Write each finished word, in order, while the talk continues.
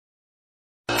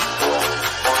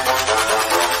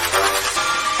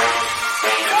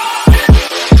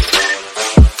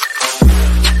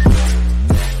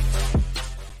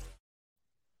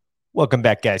Welcome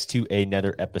back, guys, to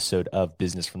another episode of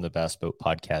Business from the Bass Boat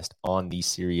Podcast on the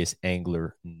Serious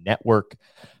Angler Network,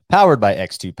 powered by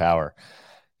X2 Power.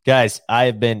 Guys, I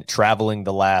have been traveling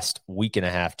the last week and a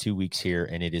half, 2 weeks here,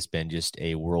 and it has been just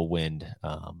a whirlwind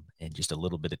and just a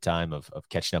little bit of time of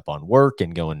catching up on work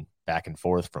and going back and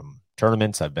forth from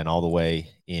tournaments. I've been all the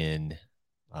way in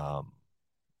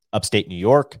upstate New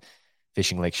York,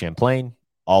 fishing Lake Champlain,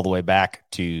 all the way back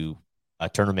to a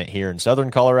tournament here in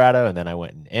Southern Colorado. And then I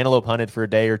went and antelope hunted for a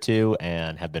day or two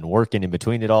and have been working in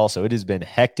between it all. So it has been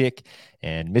hectic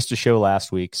and missed a show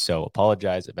last week. So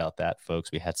apologize about that,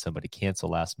 folks. We had somebody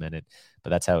cancel last minute, but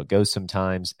that's how it goes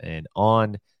sometimes. And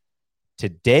on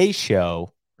today's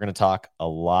show, we're going to talk a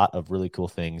lot of really cool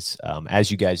things.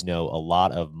 As you guys know, a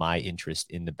lot of my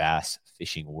interest in the bass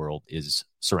fishing world is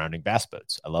surrounding bass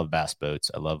boats. I love bass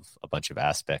boats. I love a bunch of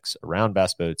aspects around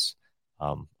bass boats.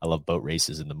 I love boat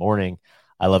races in the morning.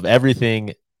 I love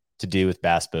everything to do with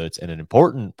bass boats. And an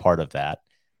important part of that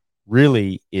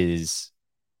really is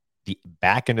the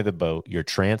back end of the boat, your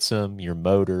transom, your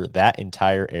motor, that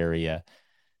entire area.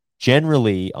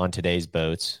 Generally on today's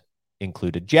boats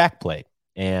include a jack plate,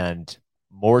 and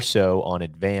more so on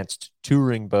advanced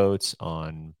touring boats,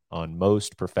 on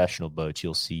most professional boats,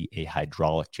 you'll see a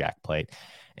hydraulic jack plate.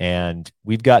 And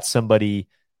we've got somebody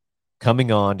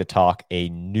coming on to talk a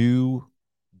new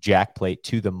jack plate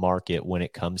to the market when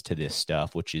it comes to this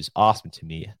stuff, which is awesome to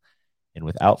me. And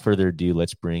without further ado,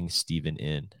 let's bring Steven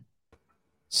in.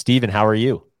 Steven, how are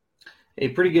you? Hey,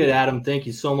 pretty good, Adam. Thank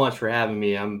you so much for having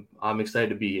me. I'm excited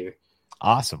to be here.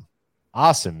 Awesome,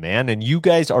 man. And you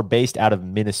guys are based out of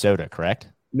Minnesota, correct?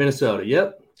 Minnesota,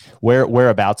 yep.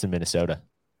 Whereabouts in Minnesota?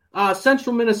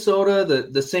 Central Minnesota,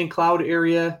 the St. Cloud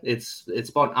area. It's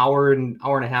about an hour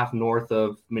and a half north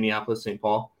of Minneapolis, St.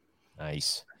 Paul.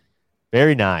 Nice.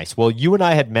 Very nice. Well, you and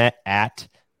I had met at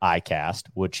ICAST,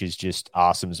 which is just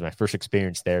awesome. It was my first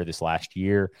experience there this last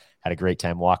year. Had a great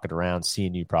time walking around,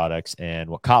 seeing new products. And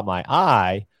what caught my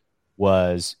eye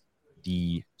was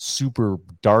the super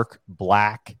dark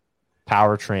black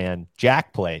Powertran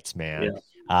jack plates, man. Yeah.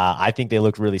 I think they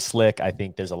look really slick. I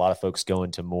think there's a lot of folks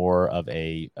going to more of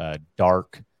a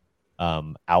dark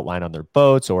outline on their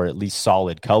boats, or at least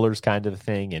solid colors kind of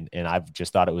thing. And I've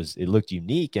just thought it looked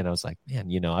unique. And I was like, man,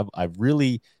 I've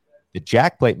really, the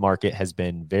jack plate market has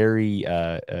been very,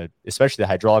 especially the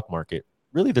hydraulic market.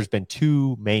 Really, there's been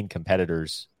two main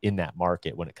competitors in that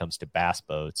market when it comes to bass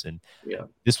boats. And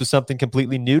This was something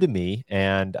completely new to me,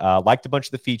 and liked a bunch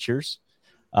of the features.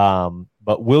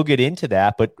 But we'll get into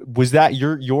that. But was that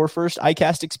your first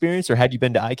ICAST experience, or had you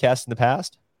been to ICAST in the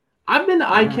past? I've been to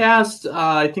ICAST.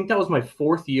 I think that was my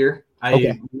fourth year.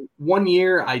 One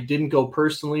year I didn't go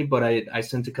personally, but I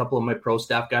sent a couple of my pro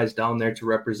staff guys down there to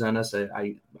represent us.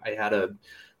 I had a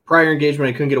prior engagement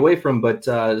I couldn't get away from, but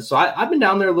so I've been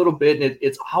down there a little bit, and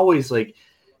it's always like,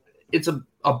 it's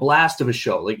a blast of a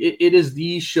show. Like it is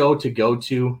the show to go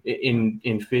to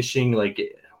in fishing. Like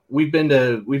we've been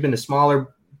to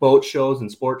smaller boat shows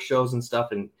and sports shows and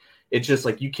stuff, and it's just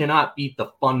like, you cannot beat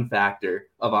the fun factor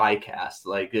of ICAST.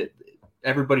 Like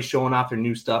everybody's showing off their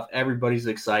new stuff. Everybody's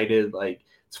excited. Like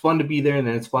it's fun to be there, and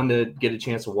then it's fun to get a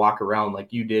chance to walk around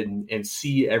like you did and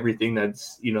see everything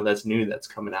that's new that's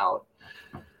coming out.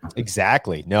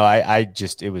 Exactly. No, I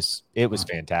just, it was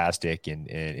fantastic, and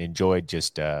enjoyed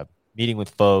just meeting with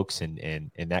folks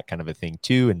and that kind of a thing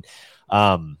too. And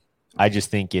I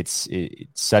just think it's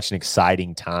such an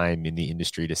exciting time in the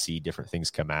industry to see different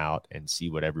things come out and see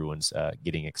what everyone's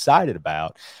getting excited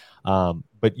about.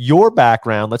 But your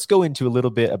background, let's go into a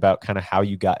little bit about kind of how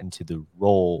you got into the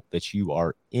role that you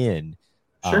are in.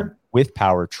 Sure. With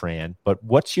Powertran. But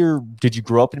did you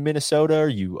grow up in Minnesota? Are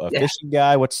you a fishing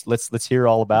guy? Let's hear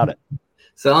all about it.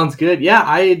 Sounds good. Yeah,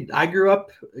 I grew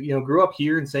up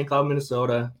here in St. Cloud,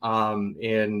 Minnesota,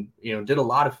 and did a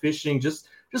lot of fishing, just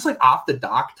like off the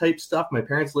dock type stuff. My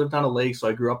parents lived on a lake, so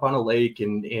I grew up on a lake,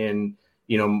 and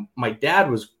my dad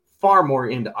was far more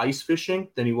into ice fishing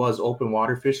than he was open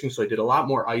water fishing. So I did a lot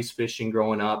more ice fishing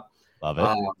growing up. Love it.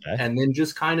 Okay. And then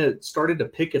just kind of started to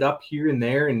pick it up here and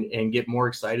there, and get more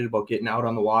excited about getting out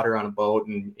on the water on a boat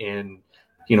and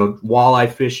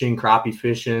walleye fishing, crappie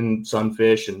fishing,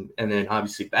 sunfish, and then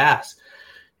obviously bass.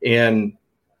 And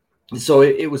so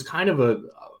it was kind of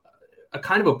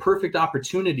a perfect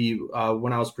opportunity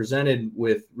when I was presented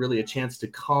with really a chance to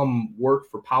come work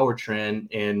for Powertran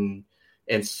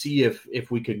and see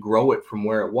if we could grow it from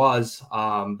where it was.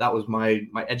 That was my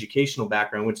educational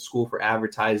background. I went to school for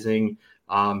advertising,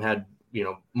 had,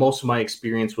 most of my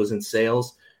experience was in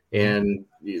sales, and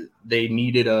they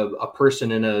needed a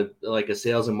person in a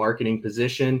sales and marketing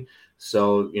position.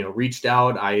 So, reached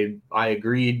out, I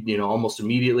agreed, almost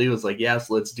immediately, was like,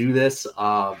 yes, let's do this.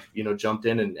 Jumped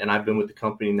in and I've been with the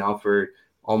company now for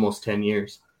almost 10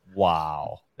 years.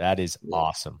 Wow. That is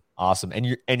awesome. Awesome.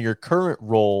 And your current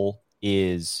role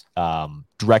is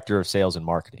director of sales and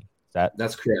marketing.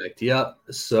 That's correct. Yep.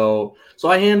 So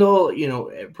I handle,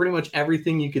 pretty much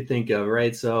everything you could think of,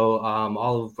 right? So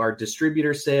all of our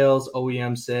distributor sales,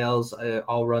 OEM sales,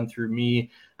 all run through me.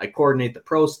 I coordinate the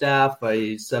pro staff.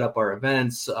 I set up our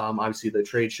events, obviously the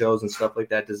trade shows and stuff like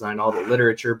that, design all the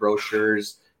literature,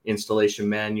 brochures, installation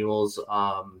manuals,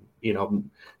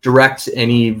 direct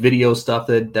any video stuff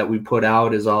that we put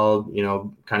out is all,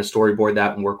 kind of storyboard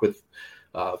that and work with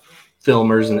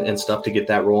filmers and stuff to get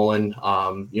that rolling.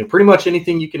 Pretty much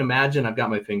anything you can imagine, I've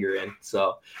got my finger in.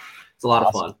 So it's a lot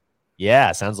of fun.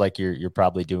 Yeah. Sounds like you're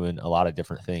probably doing a lot of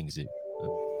different things. It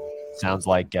sounds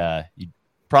like you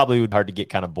probably would hard to get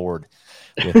kind of bored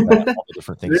with all the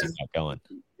different things you've got going.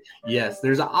 Yes.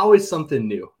 There's always something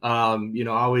new.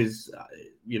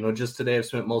 Just today I've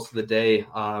spent most of the day,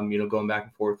 going back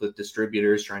and forth with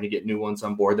distributors, trying to get new ones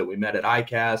on board that we met at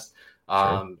ICAST.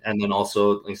 Sure. And then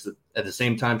also at the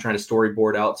same time trying to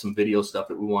storyboard out some video stuff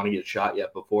that we want to get shot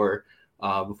yet before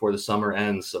the summer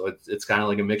ends. So it's kind of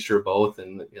like a mixture of both.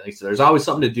 And like I said, there's always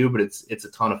something to do, but it's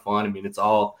a ton of fun. I mean, it's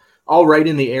all right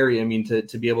in the area. I mean,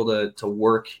 to be able to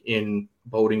work in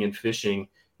boating and fishing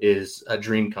is a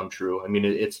dream come true. I mean,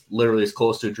 it's literally as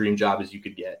close to a dream job as you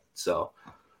could get. So.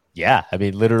 Yeah. I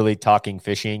mean, literally talking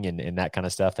fishing and that kind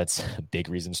of stuff. That's a big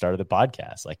reason to start the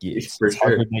podcast. Like it's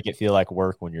hard to make it feel like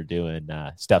work when you're doing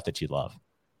stuff that you love.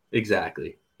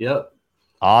 Exactly. Yep.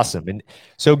 Awesome. And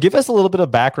so give us a little bit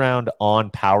of background on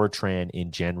Powertran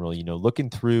in general, looking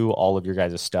through all of your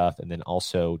guys' stuff and then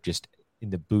also just in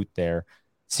the booth there.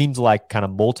 Seems like kind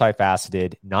of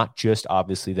multifaceted, not just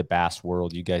obviously the bass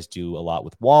world. You guys do a lot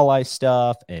with walleye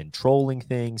stuff and trolling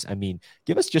things. I mean,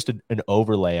 give us just an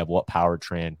overlay of what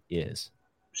Powertran is.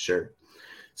 Sure.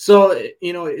 So,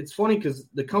 it's funny because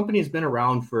the company has been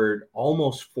around for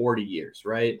almost 40 years,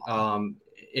 right? And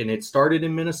it started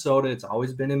in Minnesota. It's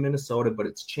always been in Minnesota, but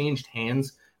it's changed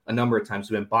hands a number of times.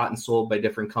 It's been bought and sold by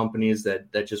different companies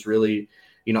that just really,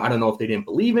 I don't know if they didn't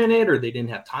believe in it or they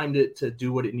didn't have time to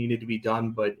do what it needed to be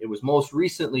done, but it was most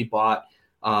recently bought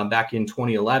back in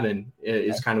 2011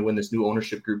 is kind of when this new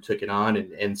ownership group took it on.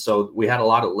 And so we had a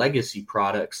lot of legacy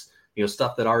products,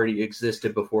 stuff that already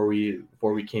existed before we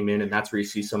came in. And that's where you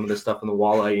see some of the stuff in the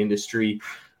walleye industry.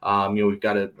 We've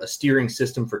got a steering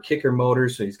system for kicker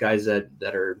motors. So these guys that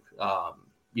are,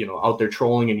 out there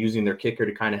trolling and using their kicker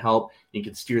to kind of help, you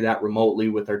can steer that remotely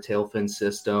with our tail fin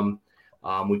system.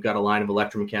 We've got a line of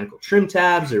electromechanical trim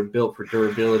tabs. They're built for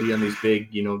durability on these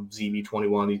big,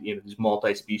 ZV21, these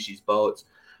multi-species boats.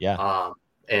 Yeah.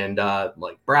 And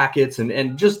like brackets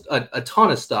and just a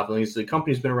ton of stuff. I mean, the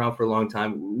company's been around for a long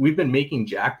time. We've been making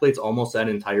jack plates almost that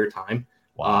entire time.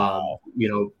 Wow.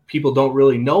 People don't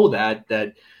really know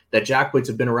that jack plates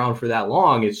have been around for that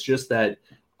long. It's just that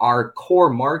our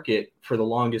core market for the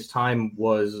longest time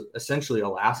was essentially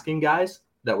Alaskan guys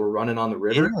that were running on the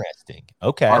river. Interesting.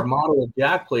 Okay. Our model of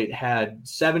jack plate had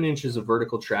 7 inches of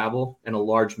vertical travel and a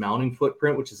large mounting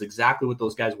footprint, which is exactly what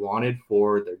those guys wanted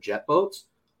for their jet boats.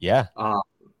 Yeah.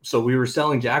 So we were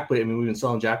selling jack plate. I mean, we've been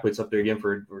selling jack plates up there again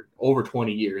for over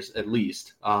 20 years at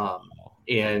least.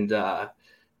 And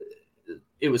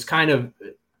it was kind of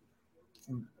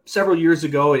several years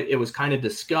ago, it was kind of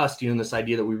discussed, this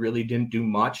idea that we really didn't do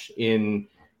much in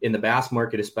the bass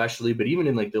market, especially, but even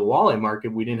in like the walleye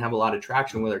market, we didn't have a lot of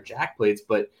traction with our jack plates,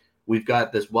 but we've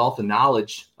got this wealth of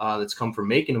knowledge that's come from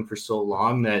making them for so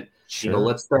long that, sure.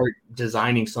 Let's start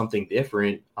designing something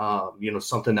different,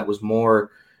 something that was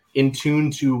more in tune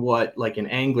to what like an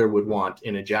angler would want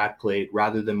in a jack plate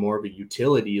rather than more of a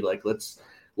utility. Like let's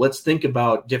think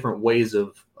about different ways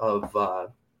of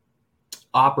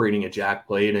operating a jack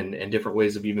plate and different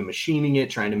ways of even machining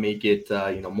it, trying to make it,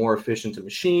 more efficient to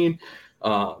machine,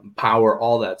 power,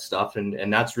 all that stuff.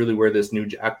 And that's really where this new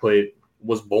jack plate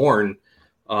was born.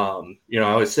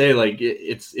 I would say like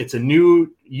it's a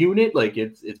new unit, like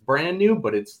it's brand new,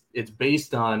 but it's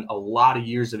based on a lot of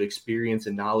years of experience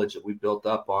and knowledge that we built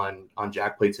up on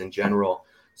jack plates in general.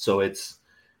 So it's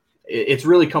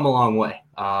really come a long way.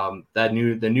 The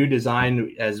new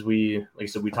design, as like I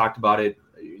said, we talked about it.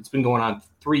 It's been going on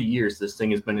 3 years. This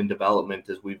thing has been in development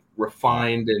as we've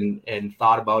refined and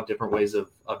thought about different ways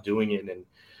of doing it. And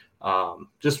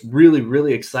just really,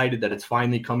 really excited that it's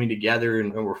finally coming together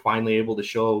and we're finally able to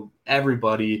show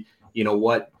everybody,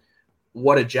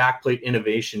 what a jack plate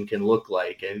innovation can look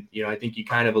like. And, I think you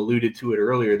kind of alluded to it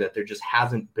earlier that there just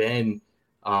hasn't been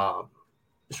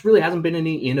this really hasn't been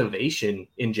any innovation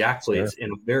in jack plates Sure.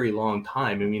 in a very long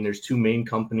time. I mean, there's two main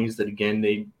companies that, again,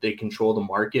 they control the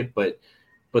market, but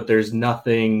there's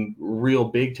nothing real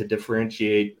big to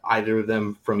differentiate either of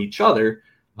them from each other.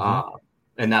 Mm-hmm.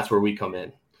 And that's where we come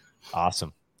in.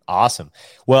 Awesome. Awesome.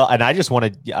 Well, and I just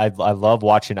want to, I love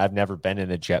watching. I've never been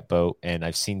in a jet boat, and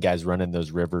I've seen guys running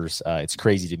those rivers. It's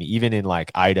crazy to me, even in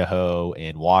like Idaho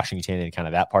and Washington and kind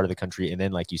of that part of the country. And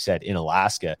then, like you said, in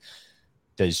Alaska,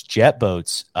 those jet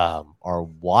boats are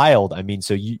wild. I mean,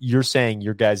 so you're saying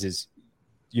your guys'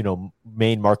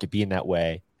 main market being that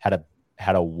way had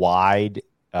a wide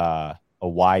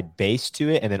base to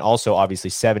it, and then also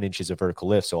obviously 7 inches of vertical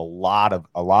lift, so a lot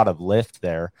of lift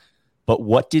there. But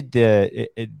what did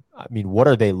what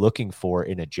are they looking for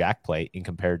in a jack plate in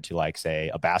compared to, like, say,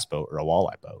 a bass boat or a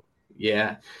walleye boat?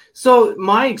 Yeah. So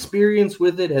my experience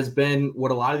with it has been,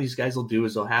 what a lot of these guys will do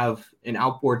is they'll have an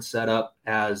outboard setup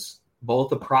as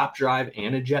both a prop drive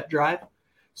and a jet drive.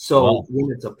 So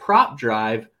when it's a prop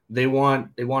drive, they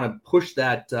want to push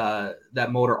that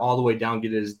motor all the way down,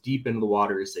 get it as deep into the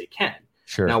water as they can.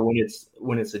 Sure. Now, when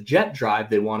it's a jet drive,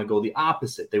 they want to go the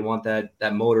opposite. They want that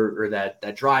motor or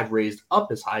that drive raised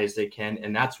up as high as they can,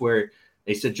 and that's where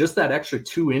they said just that extra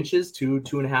 2 inches,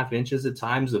 2.5 inches at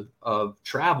times of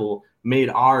travel made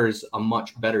ours a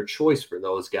much better choice for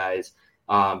those guys,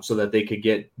 so that they could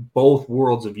get both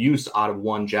worlds of use out of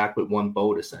one jack with one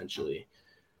boat, essentially.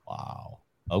 Wow.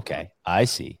 Okay, I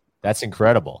see. That's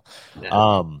incredible.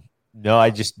 Yeah.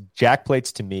 No, jack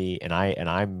plates to me, and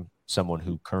I'm someone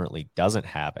who currently doesn't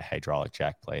have a hydraulic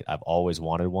jack plate. I've always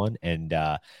wanted one, and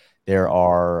there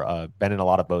are been in a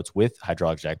lot of boats with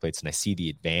hydraulic jack plates, and I see the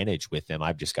advantage with them.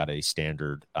 I've just got a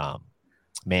standard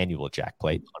manual jack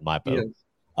plate on my boat.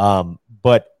 Yeah.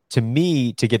 But to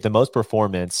me, to get the most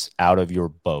performance out of your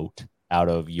boat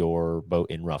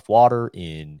in rough water,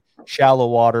 in shallow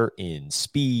water, in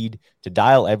speed, to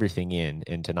dial everything in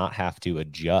and to not have to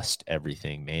adjust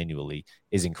everything manually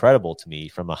is incredible to me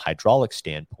from a hydraulic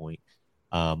standpoint.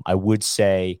 I would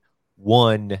say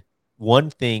one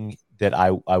thing that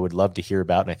I would love to hear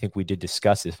about, and I think we did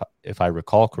discuss, if I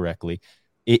recall correctly,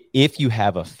 if you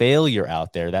have a failure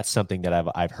out there, that's something that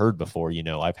I've heard before.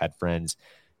 I've had friends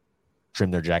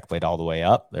trim their jack plate all the way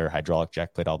up, their hydraulic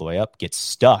jack plate all the way up, get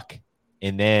stuck,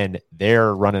 and then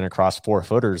they're running across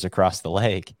 4-footers across the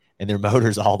lake, and their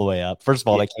motor's all the way up. First of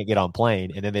all, they can't get on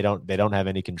plane, and then they don't have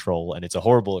any control, and it's a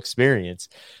horrible experience.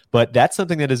 But that's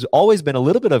something that has always been a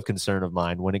little bit of concern of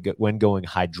mine when going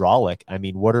hydraulic. I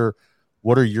mean, what are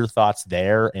your thoughts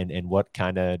there, and what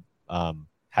kind of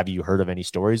have you heard of any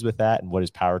stories with that, and what has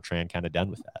Powertran kind of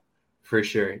done with that? For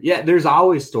sure. Yeah, there's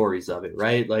always stories of it,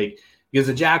 right? Like, because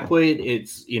a jack plate,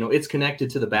 it's connected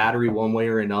to the battery one way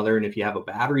or another. And if you have a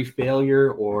battery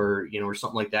failure or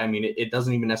something like that, I mean, it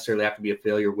doesn't even necessarily have to be a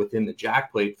failure within the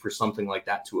jack plate for something like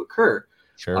that to occur.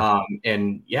 Sure.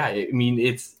 And yeah, I mean,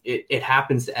 it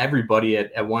happens to everybody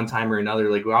at one time or another.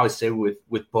 Like we always say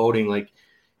with boating, like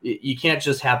you can't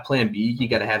just have plan B. You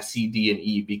got to have C, D, and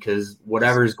E, because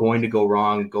whatever is going to go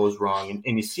wrong goes wrong.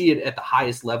 And you see it at the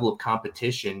highest level of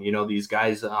competition. These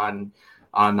guys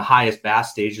on the highest bass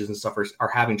stages and stuff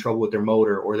are having trouble with their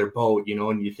motor or their boat,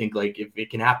 and you think, like, if it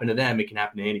can happen to them, it can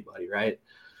happen to anybody. Right.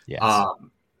 Yes.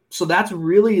 So that's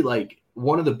really like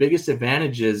one of the biggest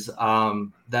advantages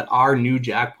that our new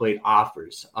jack plate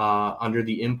offers under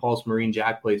the Impulse Marine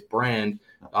Jack Plates brand.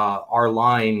 Our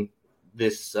line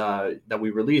that we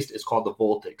released is called the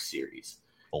Voltix series.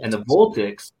 And the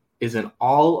Voltix is an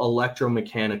all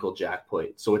electromechanical jack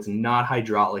plate. So it's not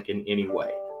hydraulic in any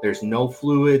way. There's no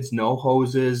fluids, no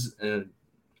hoses, none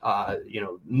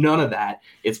of that.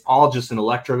 It's all just an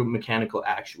electromechanical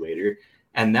actuator.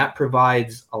 And that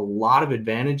provides a lot of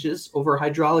advantages over a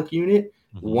hydraulic unit.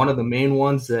 Mm-hmm. One of the main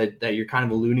ones that you're kind of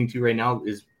alluding to right now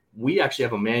is we actually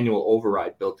have a manual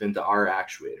override built into our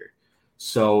actuator.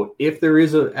 So if there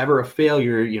is ever a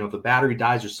failure, if the battery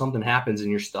dies or something happens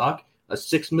and you're stuck, a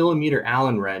 6mm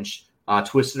Allen wrench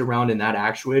twisted around in that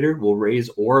actuator will raise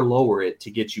or lower it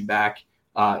to get you back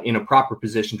in a proper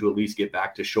position to at least get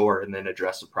back to shore and then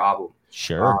address the problem.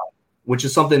 Sure. Which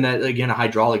is something that, again, a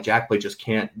hydraulic jack plate just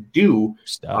can't do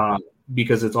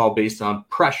because it's all based on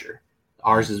pressure.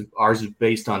 Ours is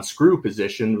based on screw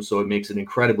position, so it makes it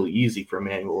incredibly easy for a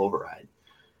manual override.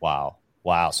 Wow.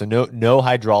 So no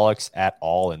hydraulics at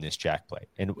all in this jack plate.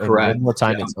 And correct. One more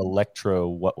time, it's electro.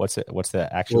 What's the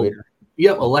actuator? Well,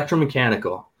 yep,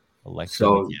 electromechanical.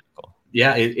 So,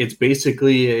 yeah, it's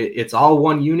basically it's all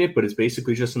one unit, but it's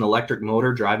basically just an electric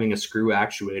motor driving a screw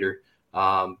actuator.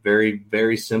 Very,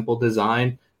 very simple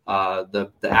design.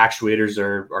 The actuators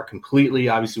are completely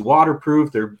obviously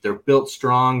waterproof. They're built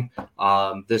strong.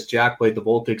 This jack plate, the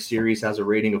Voltex series, has a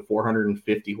rating of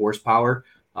 450 horsepower.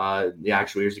 The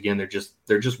actuators, again, they're just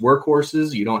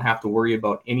workhorses. You don't have to worry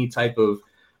about any type of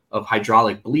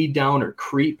hydraulic bleed down or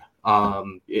creep.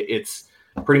 It's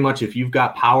pretty much, if you've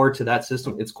got power to that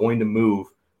system, it's going to move,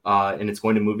 and it's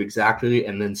going to move exactly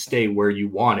and then stay where you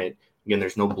want it. Again,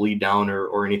 there's no bleed down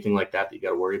or anything like that you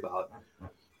got to worry about.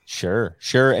 Sure.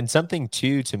 And something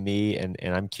too, to me, and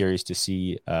I'm curious to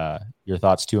see your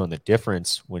thoughts too on the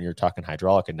difference when you're talking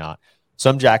hydraulic and not.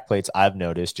 Some jack plates I've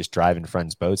noticed just driving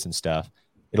friends' boats and stuff,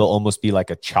 it'll almost be like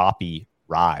a choppy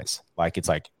rise. Like it's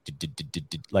like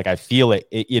I feel it.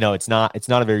 It's not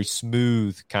a very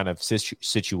smooth kind of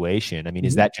situation. I mean,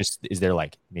 is there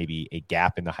like maybe a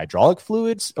gap in the hydraulic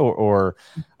fluids or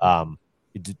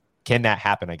can that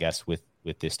happen, I guess, with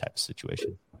this type of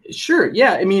situation? Sure.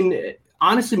 Yeah. I mean,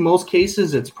 honestly, most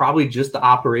cases, it's probably just the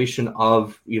operation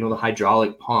of, the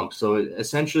hydraulic pump. So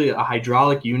essentially a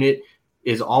hydraulic unit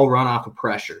is all run off of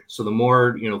pressure. So the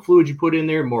more, fluid you put in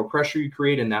there, more pressure you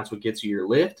create, and that's what gets you your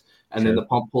lift. And then the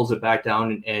pump pulls it back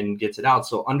down and gets it out.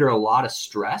 So under a lot of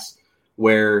stress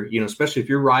where, especially if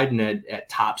you're riding at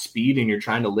top speed and you're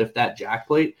trying to lift that jack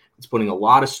plate, it's putting a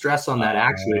lot of stress on that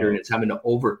actuator, and it's having to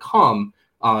overcome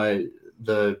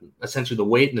essentially the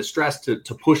weight and the stress to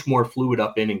push more fluid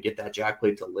up in and get that jack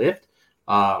plate to lift,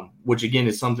 which again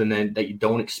is something that you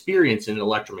don't experience in an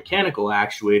electromechanical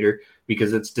actuator,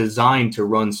 because it's designed to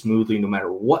run smoothly no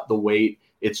matter what the weight.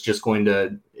 It's just going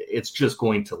to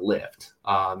lift.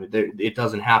 It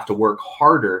doesn't have to work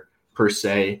harder per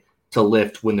se to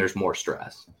lift when there's more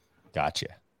stress. Gotcha.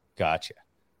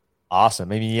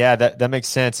 Awesome. I mean, yeah, that makes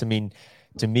sense. I mean,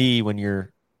 to me, when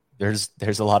there's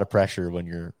a lot of pressure when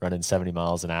you're running 70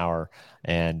 miles an hour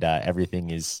and everything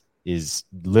is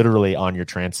literally on your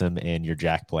transom and your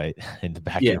jack plate in the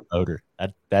back of your motor.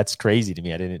 That's crazy to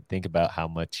me. I didn't think about how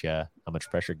much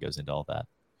pressure goes into all that.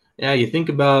 Yeah, you think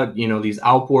about, these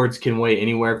outboards can weigh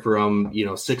anywhere from,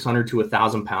 600 to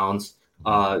 1,000 pounds.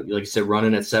 Like I said,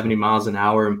 running at 70 miles an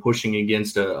hour and pushing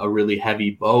against a really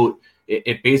heavy boat,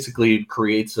 it basically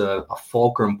creates a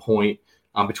fulcrum point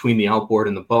between the outboard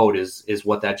and the boat is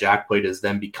what that jack plate is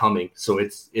then becoming. So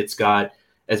it's got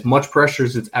as much pressure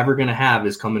as it's ever going to have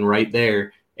is coming right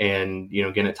there. And,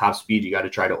 again, at top speed, you got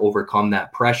to try to overcome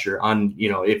that pressure on,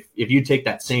 if you take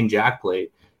that same jack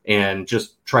plate and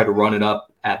just try to run it up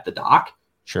at the dock,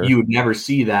 sure, you would never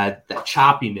see that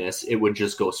choppiness. It would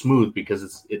just go smooth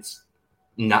because it's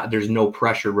not, there's no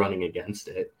pressure running against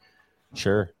it.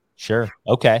 Sure.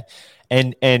 Okay.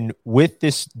 And with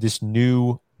this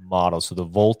new model, so the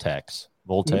Voltex.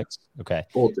 Okay.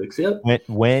 Voltex, yep.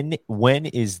 When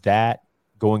is that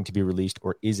going to be released,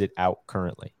 or is it out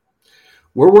currently?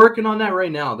 We're working on that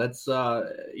right now. That's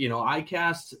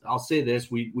iCast. I'll say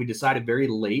this: we decided very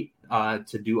late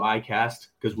to do iCast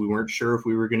because we weren't sure if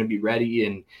we were going to be ready,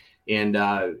 and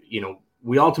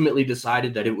we ultimately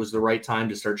decided that it was the right time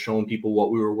to start showing people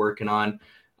what we were working on.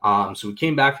 So we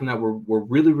came back from that. We're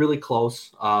really, really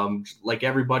close. Like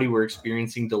everybody, we're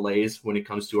experiencing delays when it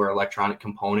comes to our electronic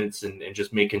components and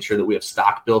just making sure that we have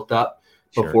stock built up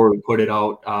before we put it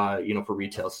out, for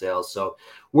retail sales. So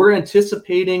we're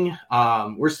anticipating,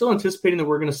 we're still anticipating that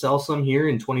we're going to sell some here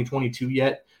in 2022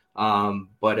 yet.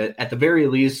 But at the very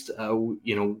least,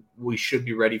 we should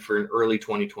be ready for an early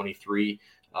 2023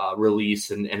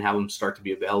 release and have them start to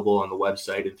be available on the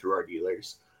website and through our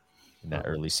dealers. In that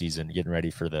early season, getting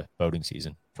ready for the boating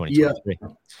season 2023. Yeah.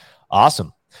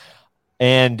 Awesome.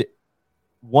 And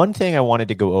one thing I wanted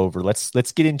to go over, let's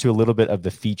get into a little bit of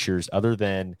the features other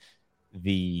than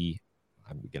I'm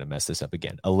going to mess this up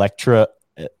again.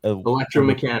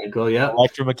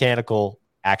 Electromechanical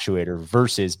actuator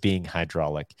versus being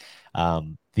hydraulic.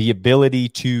 The ability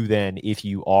to then, if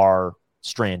you are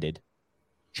stranded,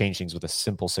 change things with a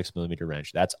simple 6mm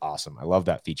wrench. That's awesome. I love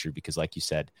that feature because, like you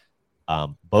said,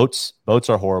 boats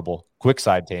are horrible. Quick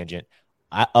side tangent.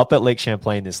 Up at Lake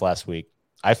Champlain this last week,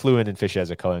 I flew in and fished as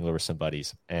a co-angler with some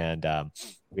buddies, and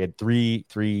we had three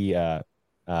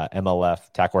MLF,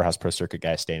 Tackle Warehouse Pro Circuit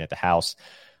guys staying at the house,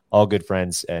 all good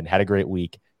friends, and had a great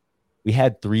week. We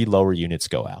had 3 lower units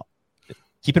go out.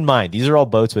 Keep in mind, these are all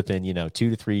boats within 2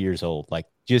 to 3 years old. Like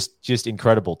just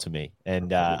incredible to me,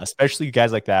 and especially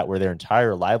guys like that where their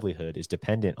entire livelihood is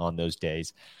dependent on those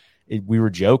days. We were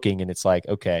joking, and it's like,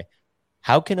 okay,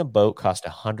 how can a boat cost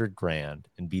 $100,000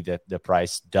 and be the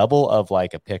price double of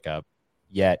like a pickup,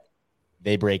 yet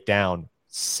they break down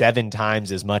 7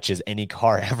 times as much as any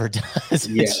car ever does?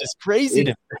 Yeah. It's just crazy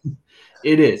to me.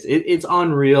 It is. It's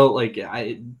unreal. Like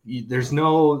there's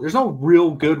no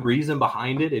real good reason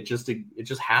behind it. It just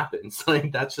happens.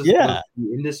 Like that's just the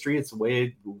industry. It's the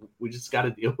way we just got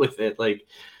to deal with it. Like,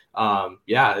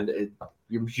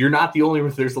 you're not the only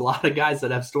one. There's a lot of guys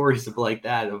that have stories of like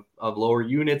that of lower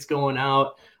units going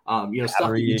out. Stuff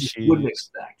that you just wouldn't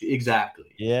expect.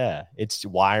 Exactly. Yeah, it's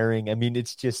wiring. I mean,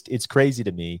 it's crazy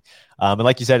to me. And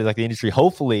like you said, it's like the industry,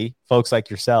 hopefully folks like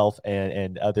yourself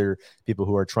and other people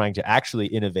who are trying to actually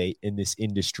innovate in this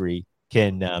industry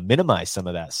can minimize some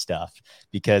of that stuff.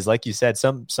 Because like you said,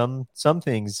 some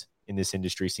things in this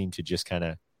industry seem to just kind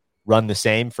of run the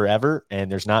same forever,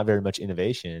 and there's not very much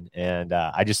innovation. And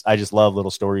I just love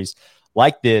little stories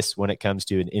like this when it comes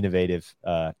to an innovative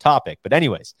topic. But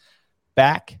anyways,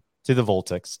 back to the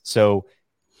Voltix. So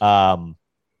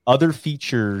other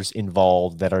features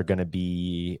involved that are going to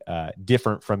be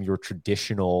different from your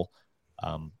traditional,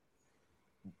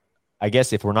 I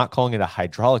guess if we're not calling it a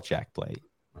hydraulic jack plate,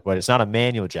 but it's not a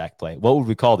manual jack plate, what would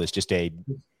we call this? Just a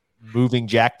moving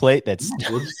jack plate? That's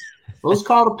let's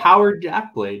call it a powered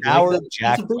jack plate. Powered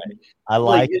jack plate. I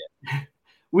like it.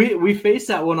 We face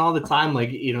that one all the time. Like,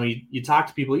 you talk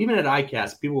to people, even at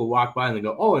ICAST, people will walk by and they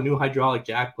go, "Oh, a new hydraulic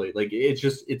jack plate." Like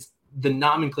it's the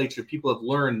nomenclature. People have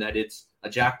learned that it's a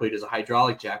jack plate is a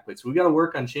hydraulic jack plate. So we got to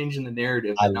work on changing the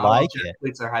narrative. That not all jack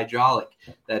plates are hydraulic.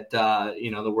 That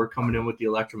that we're coming in with the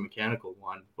electromechanical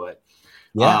one. But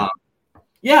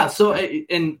So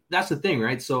and that's the thing,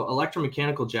 right? So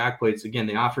electromechanical jack plates, again,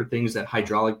 they offer things that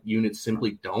hydraulic units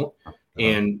simply don't.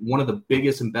 And one of the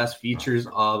biggest and best features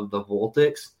of the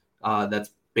Voltix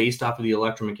that's based off of the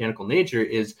electromechanical nature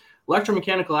is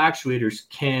electromechanical actuators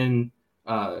can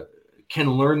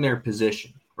learn their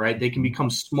position, right? They can become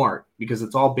smart because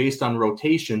it's all based on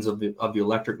rotations of the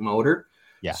electric motor.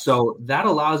 Yeah. So that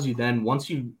allows you then once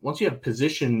you have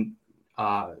position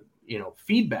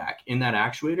feedback in that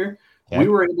actuator, we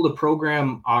were able to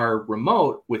program our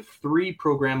remote with 3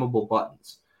 programmable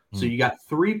buttons. So you got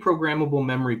 3 programmable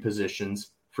memory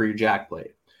positions for your jack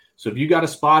plate. So if you got a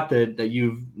spot that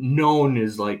you've known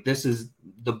is like, this is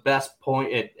the best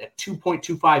point at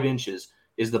 2.25 inches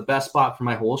is the best spot for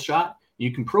my hole shot,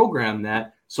 you can program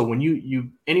that. So when you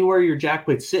anywhere your jack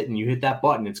plate's sitting, you hit that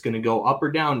button, it's going to go up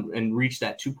or down and reach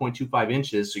that 2.25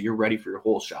 inches. So you're ready for your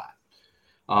hole shot.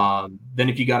 Then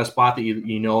if you got a spot that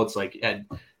it's like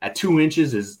at 2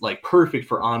 inches is like perfect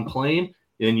for on plane,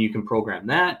 then you can program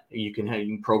that. You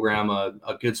can program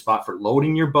a good spot for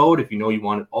loading your boat. If you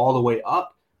want it all the way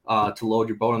up to load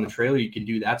your boat on the trailer, you can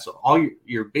do that. So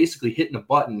you're basically hitting a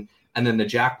button, and then the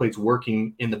jack plate's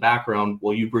working in the background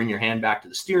while you bring your hand back to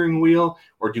the steering wheel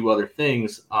or do other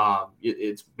things.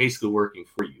 It's basically working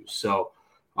for you. So,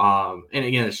 and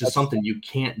again, it's just something you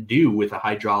can't do with a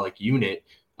hydraulic unit.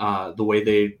 The way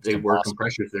they work in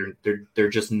pressures, they're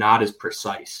just not as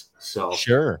precise. So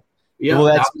sure. Yeah,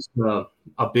 well, that was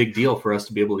a big deal for us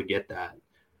to be able to get that.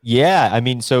 Yeah, I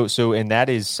mean, so, and that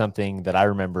is something that I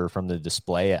remember from the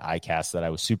display at ICAST that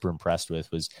I was super impressed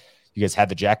with was you guys had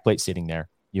the jack plate sitting there.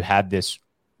 You had this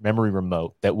memory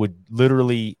remote that would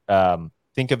literally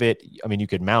think of it. I mean, you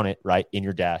could mount it right in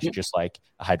your dash, just like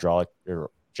a hydraulic or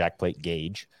jack plate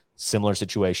gauge, similar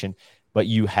situation, but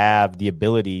you have the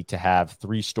ability to have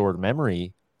 3 stored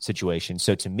memory situation.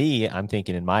 So to me, I'm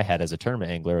thinking in my head as a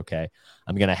tournament angler, okay,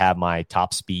 I'm going to have my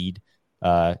top speed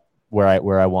where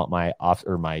I want my off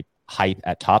or my height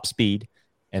at top speed.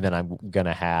 And then I'm going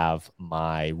to have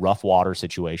my rough water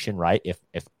situation, right?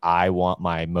 If I want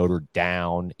my motor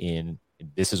down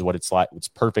this is what it's like. It's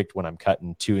perfect when I'm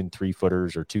cutting 2 and 3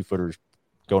 footers or 2 footers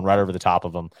going right over the top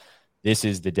of them. This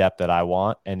is the depth that I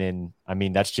want. And then, I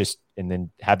mean, and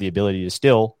then have the ability to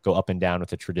still go up and down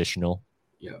with a traditional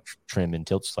trim and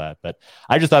tilt slab. But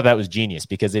I just thought that was genius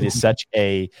because it is such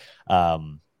a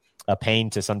pain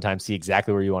to sometimes see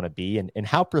exactly where you want to be and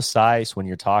how precise when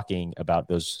you're talking about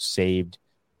those saved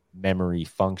memory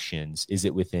functions. Is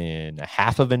it within a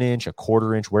 1/2 inch, a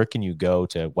 1/4 inch? Where can you go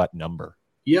to what number?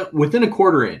 Yeah, within a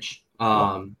 1/4 inch.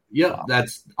 Wow.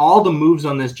 That's all the moves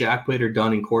on this jack plate are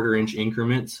done in 1/4 inch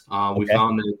increments. We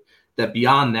found that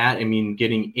beyond that, I mean,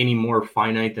 getting any more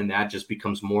finite than that just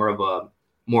becomes more of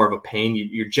a pain.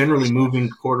 You're generally moving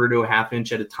 1/4 to a 1/2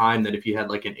 inch at a time. That if you had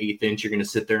like an 1/8 inch, you're going to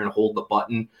sit there and hold the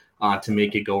button to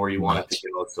make it go where you want it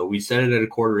to go. So we set it at a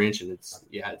 1/4 inch, and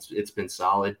it's been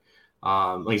solid.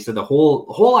 Like I said, the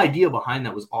whole idea behind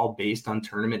that was all based on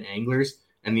tournament anglers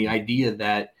and the idea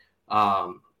that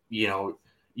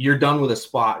you're done with a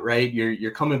spot, right?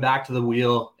 You're coming back to the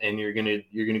wheel and you're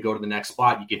gonna go to the next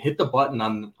spot. You can hit the button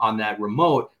on that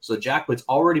remote, so the jack plate's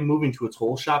already moving to its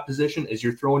hole shot position as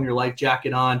you're throwing your life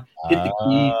jacket on, hit the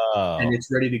key, and it's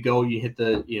ready to go. You hit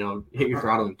hit your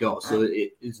throttle and go. So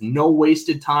it is no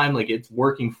wasted time. Like, it's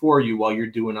working for you while you're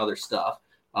doing other stuff.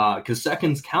 Because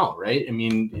seconds count, right? I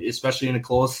mean, especially in a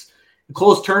close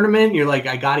tournament, you're like,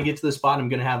 I got to get to the spot. I'm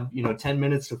going to have 10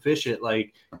 minutes to fish it.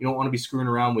 Like, you don't want to be screwing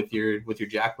around with your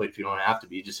jack plate if you don't have to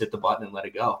be. Just hit the button and let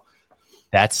it go.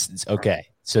 That's okay.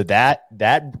 So that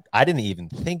I didn't even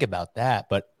think about that,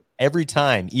 but every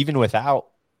time, even without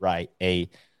a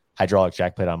hydraulic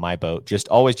jack plate on my boat, just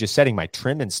setting my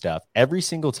trim and stuff, every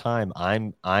single time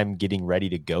I'm getting ready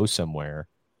to go somewhere,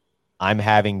 I'm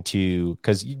having to,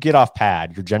 because you get off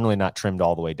pad, you're generally not trimmed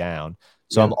all the way down.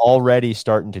 So I'm already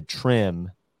starting to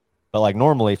trim. But like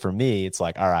normally for me, it's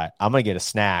like, all right, I'm going to get a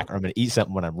snack or I'm going to eat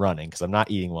something when I'm running because I'm not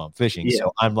eating while I'm fishing. Yeah.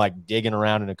 So I'm like digging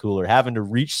around in a cooler, having to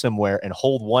reach somewhere and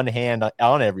hold one hand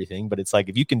on everything. But it's like,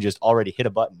 if you can just already hit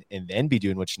a button and then be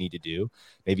doing what you need to do,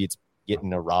 maybe it's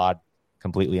getting a rod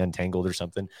completely untangled or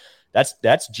something.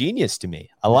 That's genius to me.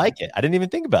 I like it. I didn't even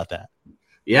think about that.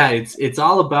 Yeah, it's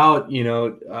all about,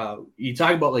 you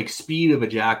talk about like speed of a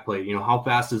jack plate, how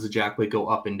fast does a jack plate go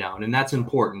up and down? And that's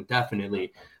important,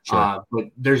 definitely. Sure. But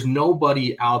there's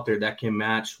nobody out there that can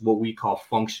match what we call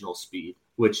functional speed,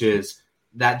 which is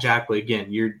that jack plate.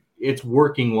 Again, it's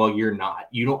working while you're not.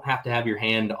 You don't have to have your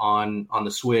hand on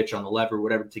the switch, on the lever,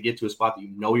 whatever, to get to a spot that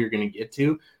you're going to get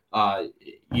to.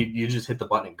 You just hit the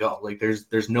button and go. Like,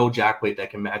 there's no jack plate that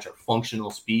can match our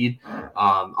functional speed.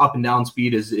 Up and down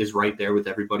speed is right there with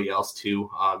everybody else too.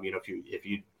 If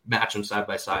you match them side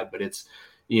by side, but it's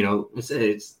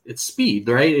speed,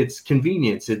 right? It's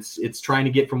convenience. It's trying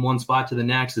to get from one spot to the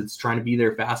next. It's trying to be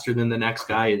there faster than the next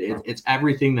guy. It's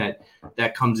everything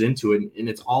that comes into it, and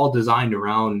it's all designed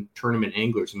around tournament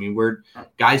anglers. I mean, we're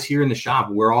guys here in the shop.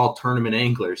 We're all tournament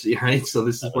anglers, right? So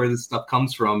this is where this stuff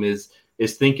comes from. Is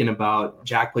thinking about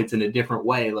jack plates in a different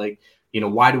way. Like,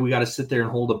 why do we got to sit there and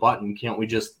hold a button? Can't we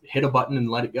just hit a button and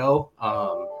let it go?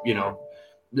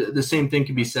 The same thing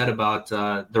can be said about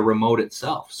the remote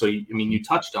itself. So, you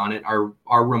touched on it.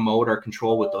 Our remote, our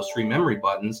control with those 3 memory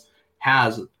buttons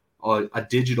has a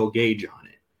digital gauge on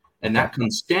it. And that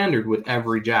comes standard with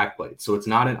every jack plate. So it's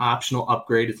not an optional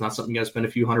upgrade. It's not something you got to spend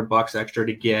a few $100 extra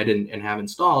to get and have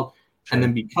installed. Sure. And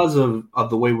then because of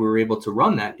the way we were able to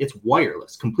run that, it's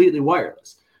wireless, completely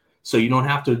wireless. So you don't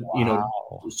have to, you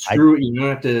don't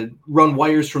have to run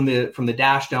wires from the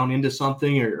dash down into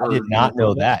something. I did not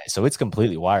know that. So it's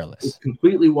completely wireless. It's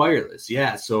completely wireless.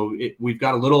 Yeah. So we've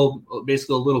got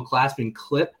basically a little clasping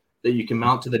clip that you can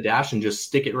mount to the dash and just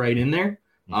stick it right in there.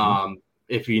 Mm-hmm.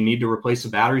 If you need to replace the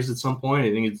batteries at some point,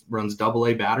 I think it runs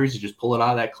AA batteries. You just pull it out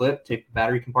of that clip, take the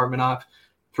battery compartment off,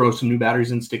 throw some new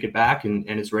batteries in, stick it back, and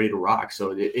it's ready to rock.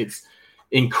 So it's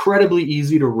incredibly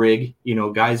easy to rig.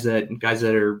 Guys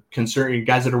that are concerned,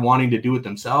 guys that are wanting to do it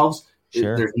themselves.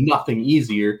 Sure. There's nothing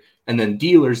easier. And then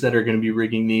dealers that are going to be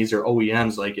rigging these, or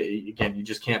OEMs, like, again, you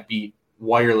just can't beat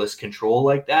wireless control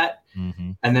like that.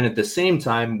 Mm-hmm. And then at the same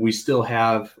time, we still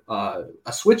have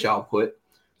a switch output,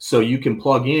 so you can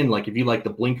plug in, like, if you like the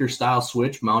blinker style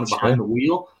switch mounted behind the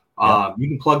wheel, you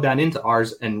can plug that into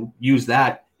ours and use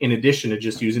that in addition to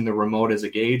just using the remote as a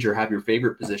gauge, or have your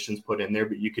favorite positions put in there.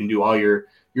 But you can do all your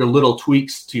little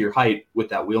tweaks to your height with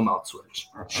that wheel mount switch.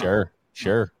 Sure.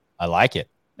 I like it.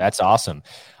 That's awesome.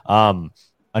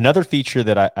 Another feature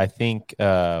that I think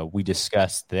we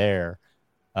discussed there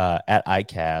at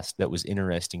ICAST that was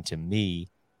interesting to me,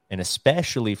 and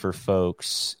especially for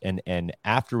folks, and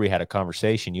after we had a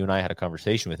conversation, you and I had a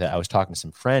conversation with it, I was talking to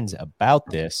some friends about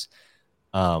this,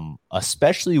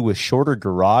 especially with shorter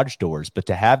garage doors, but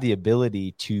to have the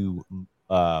ability to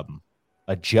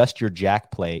adjust your jack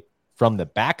plate from the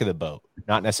back of the boat,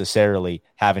 not necessarily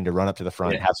having to run up to the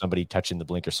front and have somebody touching the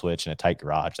blinker switch in a tight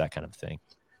garage, that kind of thing.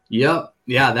 Yep.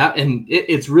 Yeah. That, and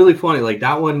it's really funny. Like,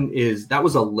 that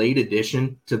was a late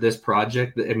addition to this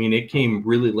project. I mean, it came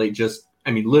really late,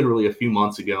 literally a few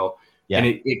months ago. Yeah.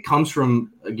 And it comes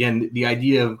from, again, the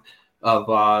idea of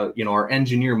our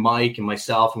engineer, Mike, and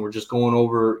myself, and we're just going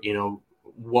over,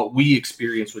 what we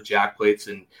experience with jack plates,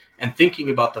 and thinking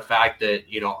about the fact that,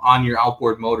 on your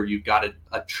outboard motor, you've got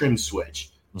a trim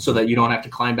switch, mm-hmm. so that you don't have to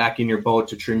climb back in your boat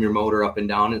to trim your motor up and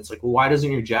down. It's like, well, why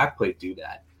doesn't your jack plate do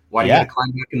that? Why do you have to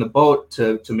climb back in the boat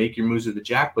to make your moves with the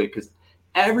jack plate? Because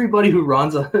everybody who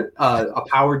runs a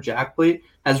powered jack plate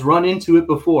has run into it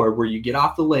before, where you get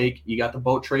off the lake, you got the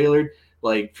boat trailered.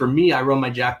 Like, for me, I run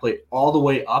my jack plate all the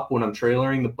way up when I'm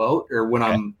trailering the boat, or when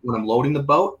I'm loading the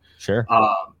boat. Sure.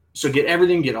 So get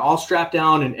everything, get all strapped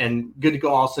down and good to go.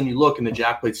 All of a sudden you look and the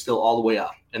jack plate's still all the way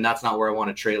up, and that's not where I want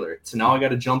to trailer it. So now I got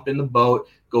to jump in the boat,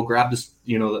 go grab this,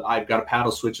 I've got a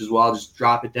paddle switch as well, just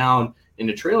drop it down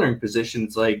into trailering position.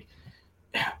 It's like,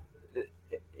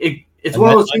 it's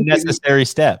one of those unnecessary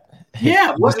step.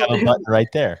 Yeah. You have a button right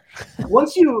there.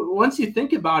 Once you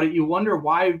think about it, you wonder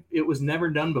why it was never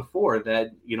done before.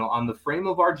 That, on the frame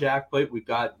of our jack plate, we've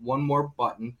got one more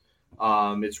button.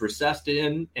 It's recessed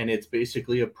in, and it's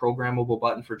basically a programmable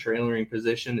button for trailering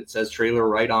position. It says trailer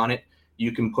right on it.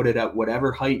 You can put it at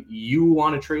whatever height you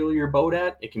want to trailer your boat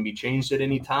at. It can be changed at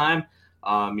any time,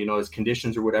 as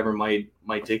conditions or whatever might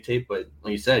dictate. But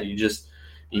like you said, you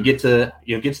get to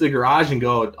the garage and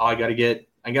go, oh, I got to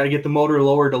get the motor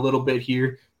lowered a little bit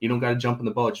here. You don't got to jump in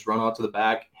the boat. Just run out to the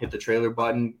back, hit the trailer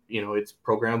button. It's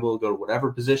programmable. Go to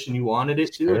whatever position you wanted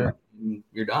it to, sure. And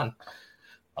you're done.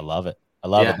 I love it. I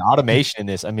love it. The automation in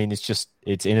this,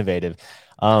 it's innovative.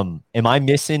 Am I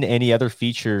missing any other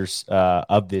features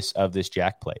of this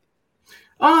jack plate?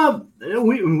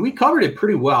 We covered it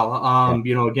pretty well.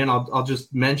 Again, I'll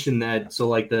just mention that. So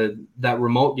like that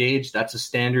remote gauge, that's a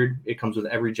standard. It comes with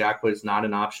every jack plate. It's not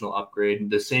an optional upgrade.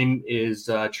 The same is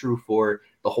true for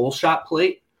the hole shot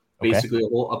plate. Okay. Basically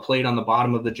a plate on the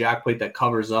bottom of the jack plate that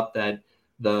covers up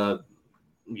the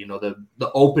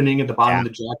opening at the bottom of the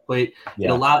jack plate.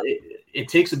 Yeah. It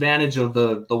takes advantage of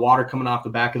the water coming off the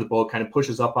back of the boat, kind of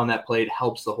pushes up on that plate,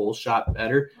 helps the hole shot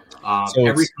better. So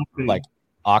every company, like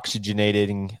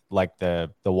oxygenating like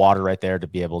the water right there to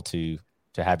be able to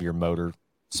have your motor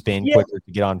spin quicker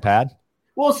to get on pad.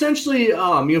 Well, essentially,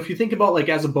 if you think about like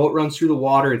as a boat runs through the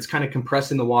water, it's kind of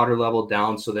compressing the water level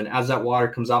down. So then as that water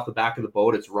comes off the back of the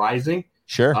boat, it's rising.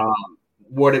 Sure.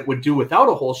 What it would do without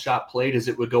a hole shot plate is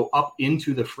it would go up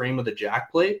into the frame of the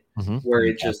jack plate, where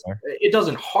it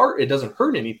doesn't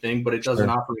hurt anything, but it doesn't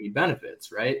offer any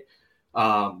benefits, right?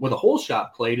 With a hole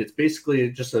shot plate, it's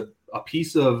basically just a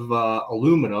piece of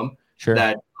aluminum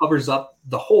that covers up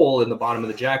the hole in the bottom of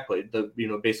the jack plate.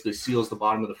 Basically seals the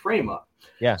bottom of the frame up.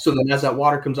 Yeah. So then as that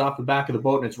water comes off the back of the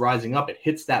boat and it's rising up, it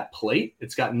hits that plate.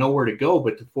 It's got nowhere to go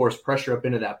but to force pressure up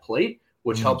into that plate,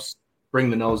 which helps bring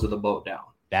the nose of the boat down.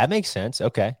 That makes sense.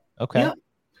 Okay. Yeah.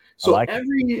 So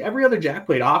every other jack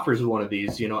plate offers one of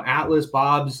these. Atlas,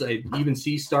 Bob's, even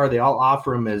Sea Star, they all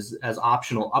offer them as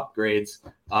optional upgrades.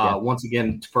 Once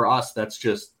again, for us, that's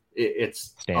just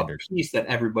it's standard. A piece that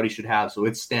everybody should have. So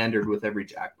it's standard with every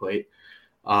jack plate.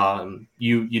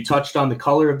 You touched on the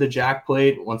color of the jack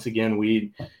plate. Once again,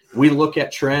 we look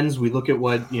at trends. We look at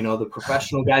what the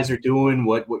professional guys are doing,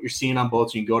 what you're seeing on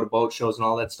boats. You can go to boat shows and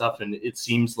all that stuff, and it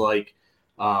seems like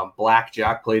black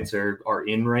jack plates are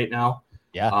in right now.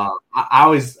 Yeah.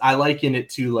 I liken it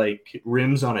to like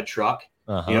rims on a truck.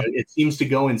 It seems to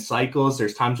go in cycles.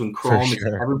 There's times when chrome,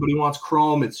 everybody wants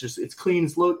chrome. It's clean,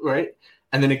 it's look right.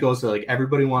 And then it goes to like,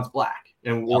 everybody wants black.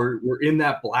 And we're in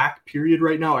that black period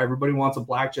right now. Everybody wants a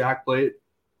black jack plate.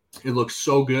 It looks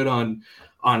so good on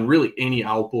really any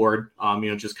outboard.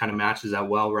 Just kind of matches that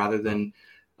well rather than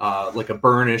like a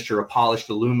burnished or a polished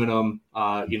aluminum,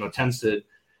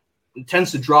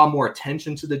 tends to draw more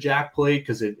attention to the jack plate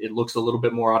because it looks a little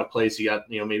bit more out of place. You got,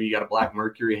 maybe you got a black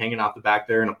Mercury hanging off the back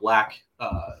there and a black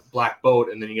boat,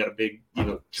 and then you got a big,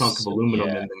 chunk of aluminum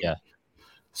in there. Yeah.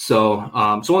 So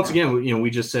once again, we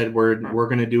just said we're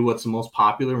going to do what's the most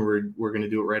popular, and we're going to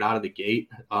do it right out of the gate.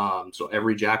 So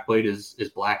every jack plate is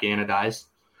black anodized.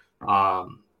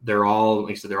 They're all,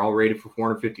 like I said, they're all rated for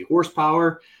 450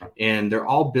 horsepower, and they're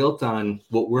all built on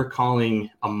what we're calling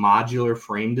a modular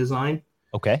frame design.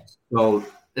 Okay. So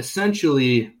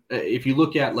essentially, if you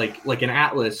look at like an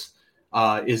Atlas,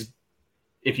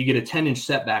 if you get a 10-inch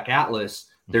setback Atlas,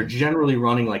 they're generally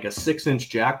running like a 6-inch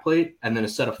jack plate and then a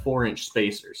set of 4-inch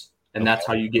spacers. And that's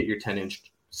how you get your 10-inch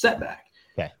setback.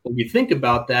 Okay. When you think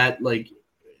about that, like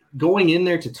going in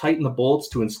there to tighten the bolts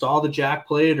to install the jack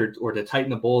plate or to tighten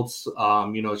the bolts,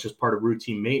 it's just part of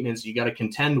routine maintenance. You got to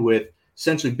contend with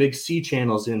essentially big C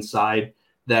channels inside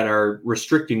that are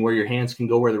restricting where your hands can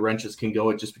go, where the wrenches can go.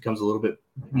 It just becomes a little bit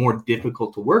more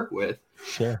difficult to work with.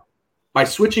 Sure. By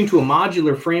switching to a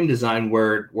modular frame design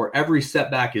where every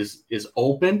setback is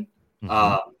open,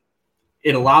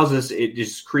 it allows us, it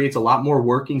just creates a lot more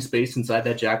working space inside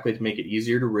that jack plate to make it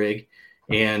easier to rig.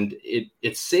 And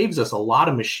it saves us a lot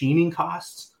of machining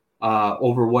costs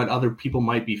over what other people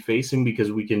might be facing,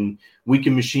 because we can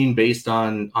machine based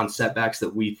on setbacks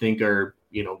that we think are,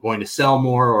 going to sell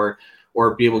more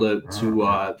or be able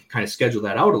to kind of schedule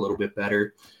that out a little bit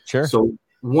better. Sure. So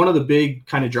one of the big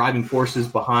kind of driving forces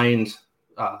behind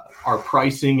our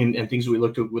pricing and things we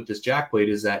looked at with this jack plate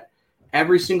is that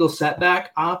every single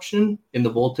setback option in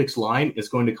the Voltix line is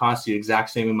going to cost the exact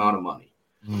same amount of money.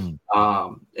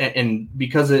 And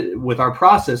because with our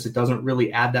process, it doesn't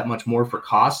really add that much more for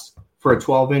cost for a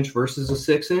 12-inch versus a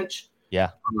 6-inch.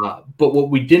 Yeah. But what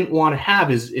we didn't want to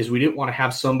have is we didn't want to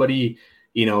have somebody,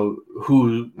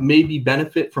 who maybe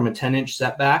benefit from a 10-inch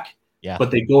setback,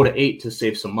 but they go to 8 to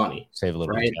save some money. Save a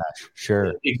little bit of cash.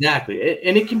 Sure. Exactly.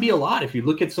 And it can be a lot. If you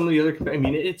look at some of the other,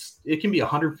 it can be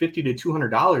 $150 to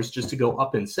 $200 just to go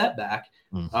up in setback,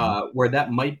 where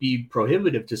that might be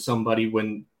prohibitive to somebody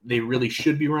when they really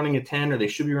should be running a 10 or they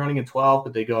should be running a 12,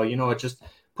 but they go, just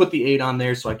put the 8 on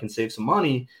there so I can save some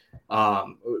money.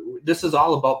 This is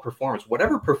all about performance.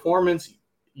 Whatever performance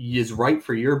is right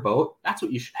for your boat, that's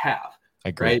what you should have. I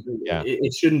agree. Right? Yeah.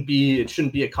 It shouldn't be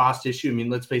a cost issue.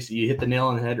 Let's face it, you hit the nail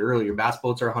on the head earlier. Bass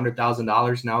boats are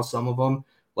 $100,000 now. Some of them,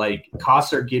 like,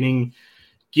 costs are getting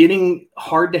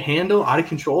hard to handle, out of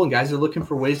control, and guys are looking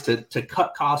for ways to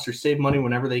cut costs or save money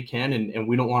whenever they can, and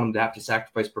we don't want them to have to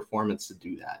sacrifice performance to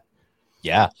do that.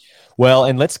 Yeah. Well,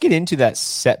 and let's get into that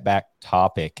setback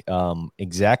topic.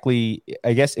 Exactly,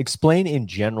 I guess, explain in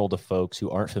general to folks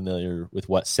who aren't familiar with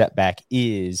what setback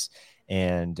is,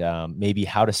 and maybe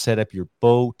how to set up your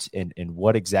boat and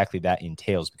what exactly that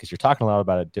entails, because you're talking a lot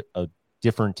about a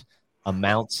different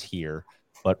amounts here,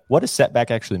 but what does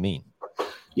setback actually mean?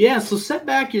 Yeah, so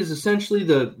setback is essentially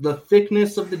the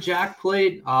thickness of the jack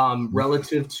plate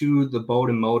relative to the boat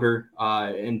and motor,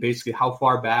 and basically how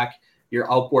far back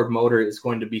your outboard motor is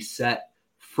going to be set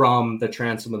from the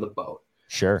transom of the boat.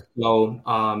 Sure. So,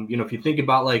 if you think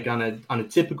about, like, on a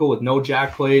typical with no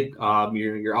jack plate,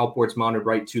 your outboard's mounted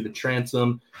right to the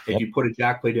transom. If you put a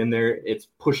jack plate in there, it's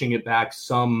pushing it back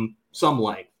some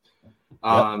length.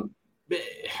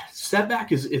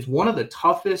 Setback is one of the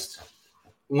toughest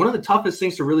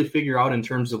things to really figure out in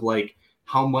terms of, like,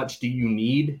 how much do you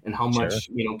need and how much,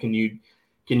 can you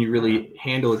really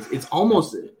handle it. It's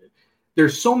almost,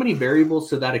 there's so many variables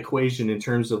to that equation in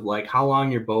terms of, like, how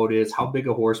long your boat is, how big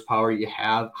a horsepower you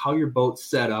have, how your boat's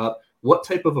set up, what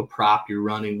type of a prop you're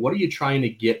running, what are you trying to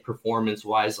get performance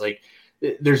wise. Like,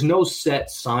 there's no set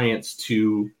science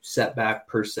to setback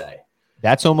per se.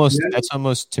 That's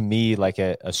almost to me like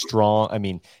a strong,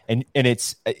 and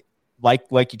it's like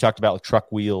you talked about with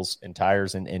truck wheels and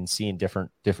tires and seeing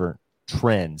different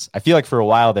trends. I feel like for a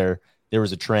while there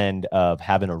was a trend of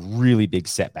having a really big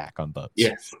setback on boats.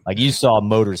 Yes. Like, you saw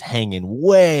motors hanging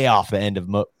way off the end of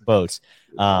boats.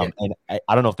 And I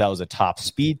don't know if that was a top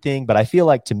speed thing, but I feel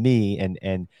like, to me,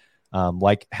 and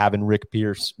like having Rick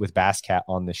Pierce with Bass Cat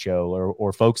on the show,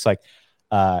 or folks like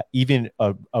even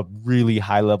a really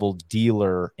high level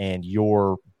dealer, and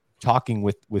you're talking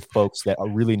with folks that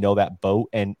really know that boat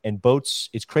and boats.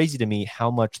 It's crazy to me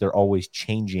how much they're always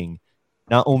changing,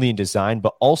 not only in design,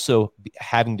 but also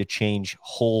having to change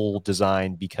whole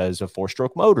design because of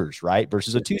 4-stroke motors, right?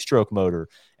 Versus a 2-stroke motor.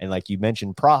 And like you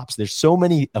mentioned, props, there's so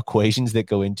many equations that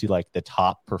go into, like, the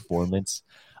top performance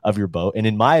of your boat. And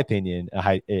in my opinion,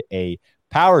 a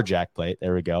power jack plate,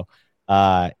 there we go,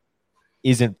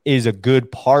 is a good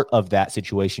part of that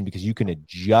situation, because you can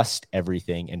adjust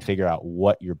everything and figure out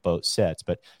what your boat sets.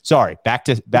 But sorry, back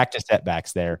to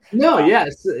setbacks there. No,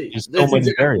 yes. There's so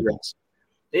many variables.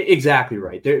 Exactly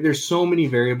right. There's so many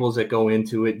variables that go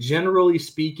into it. Generally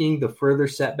speaking, the further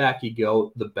setback you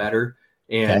go, the better.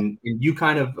 And you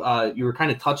kind of you were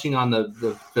kind of touching on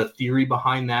the theory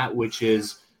behind that, which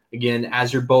is, again,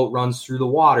 as your boat runs through the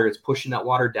water, it's pushing that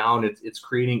water down. It's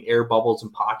creating air bubbles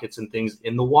and pockets and things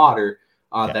in the water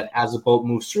that, as the boat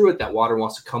moves through it, that water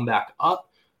wants to come back up.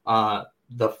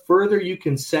 The further you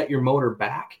can set your motor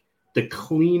back, the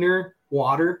cleaner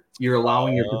water you're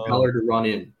allowing your propeller to run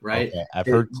in, right? Okay. I've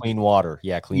heard clean water.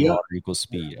 Yeah, clean water equals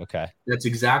speed. Okay. That's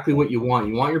exactly what you want.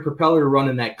 You want your propeller to run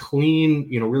in that clean,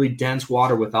 really dense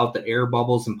water without the air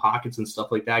bubbles and pockets and stuff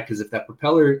like that. Because if that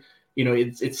propeller,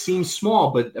 it seems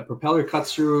small, but the propeller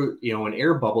cuts through, an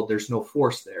air bubble, there's no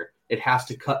force there. It has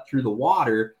to cut through the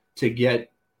water to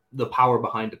get the power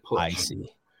behind the push. I see.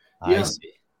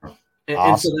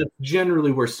 And so that's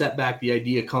generally where setback, the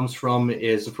idea comes from,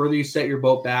 is the further you set your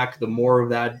boat back, the more of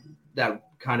that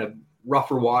kind of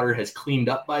rougher water has cleaned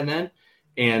up by then.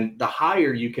 And the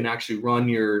higher you can actually run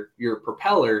your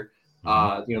propeller,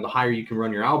 the higher you can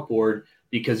run your outboard,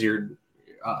 because you're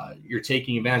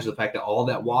taking advantage of the fact that all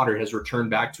that water has returned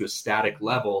back to a static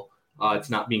level. It's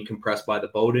not being compressed by the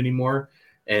boat anymore.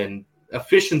 And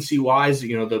efficiency wise,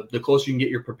 the closer you can get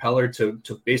your propeller to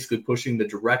basically pushing the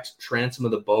direct transom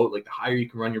of the boat, like, the higher you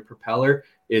can run your propeller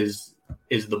is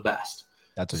the best.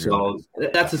 That's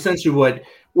essentially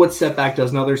what setback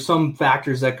does. Now, there's some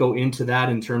factors that go into that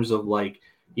in terms of, like,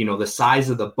 the size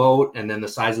of the boat and then the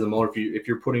size of the motor. If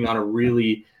you're putting on a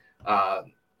really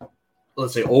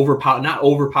let's say not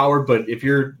overpowered, but if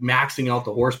you're maxing out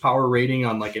the horsepower rating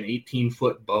on like an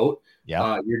 18-foot boat,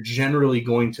 you're generally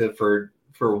going to, for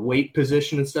weight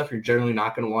position and stuff, you're generally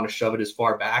not going to want to shove it as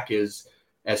far back as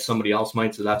somebody else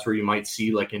might. So that's where you might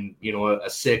see like in, a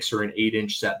 6 or an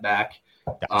 8-inch setback.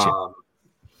 Gotcha.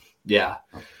 Yeah.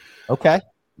 Okay.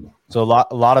 So a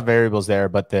lot of variables there,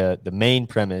 but the main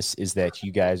premise is that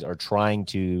you guys are trying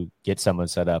to get someone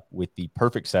set up with the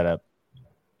perfect setup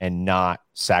and not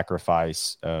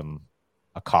sacrifice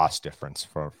a cost difference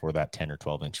for that 10 or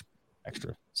 12 inch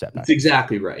extra setback. That's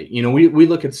exactly right. We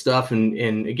look at stuff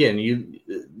and again,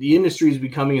 the industry is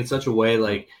becoming in such a way,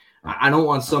 like, I don't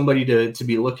want somebody to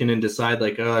be looking and decide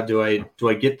like, do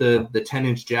I get the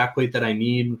 10-inch jack plate that I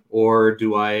need, or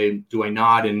do I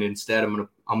not? And instead I'm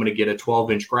going to get a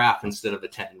 12-inch graph instead of a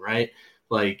 10, right?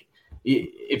 Like,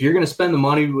 if you're going to spend the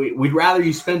money, we'd rather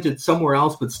you spent it somewhere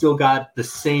else, but still got the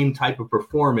same type of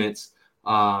performance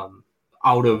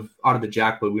out of the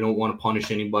jack plate. We don't want to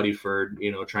punish anybody for,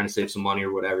 trying to save some money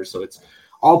or whatever. So it's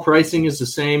all pricing is the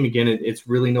same. Again, it's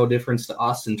really no difference to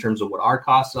us in terms of what our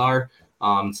costs are.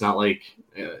 It's not like,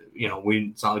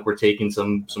 it's not like we're taking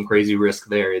some crazy risk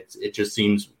there. It just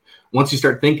seems, once you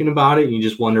start thinking about it, you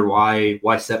just wonder why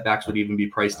setbacks would even be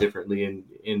priced differently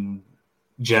in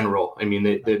general. I mean,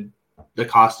 the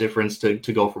cost difference to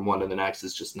go from one to the next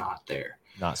is just not there.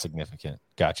 Not significant.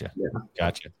 Gotcha. Yeah.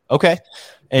 Gotcha. Okay.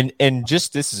 And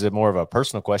just, this is more of a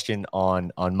personal question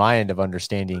on my end of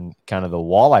understanding kind of the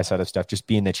walleye side of stuff, just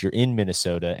being that you're in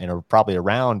Minnesota and are probably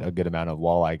around a good amount of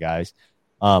walleye guys.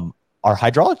 Are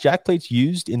hydraulic jack plates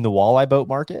used in the walleye boat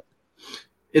market?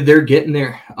 They're getting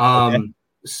there. Okay.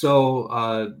 So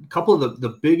a couple of the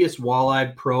biggest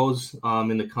walleye pros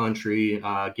in the country,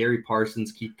 Gary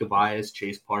Parsons, Keith Gavias,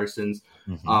 Chase Parsons.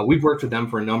 Mm-hmm. We've worked with them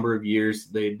for a number of years.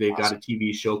 They've got a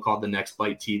TV show called The Next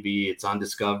Bite TV. It's on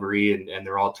Discovery, and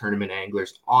they're all tournament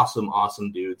anglers.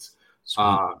 Awesome dudes.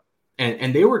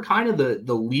 And they were kind of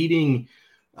the leading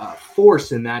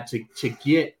force in that to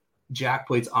get jack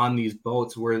plates on these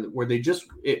boats where they just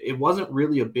it wasn't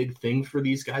really a big thing for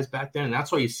these guys back then. And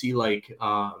that's why you see like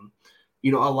a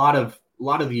lot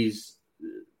of these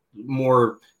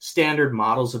more standard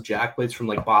models of jack plates from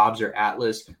like Bob's or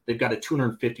Atlas, they've got a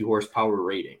 250 horsepower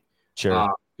rating.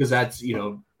 Sure. Because that's,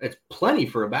 it's plenty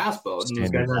for a bass boat. And these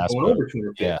guys aren't going over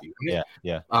 250.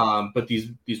 Yeah. But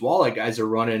these walleye guys are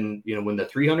running, when the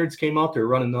 300s came out, they're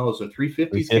running those. When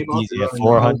 350s came out, they're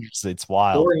running 400s. It's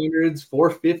wild. 400s,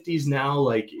 450s now.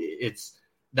 Like it's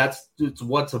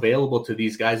what's available to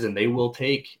these guys, and they will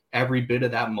take every bit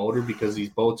of that motor because these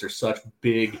boats are such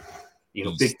big,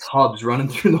 big tubs running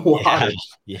through the water.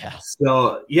 Yeah.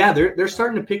 So yeah, they're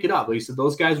starting to pick it up. Like you said,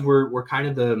 those guys were kind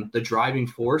of the driving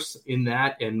force in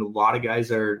that, and a lot of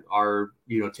guys are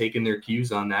taking their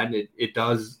cues on that. And it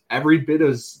does every bit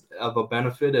of a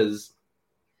benefit as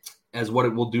what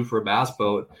it will do for a bass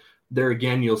boat. There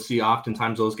again, you'll see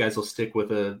oftentimes those guys will stick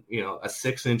with a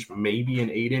 6-inch, maybe an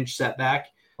 8-inch setback.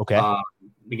 Okay.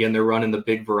 Again, they're running the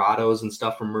big Verados and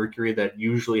stuff from Mercury that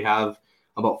usually have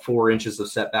about 4 inches of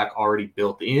setback already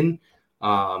built in.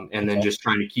 And then just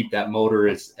trying to keep that motor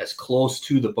as close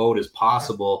to the boat as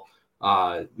possible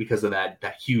because of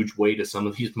that huge weight of some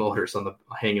of these motors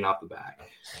hanging off the back.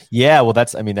 Yeah. Well,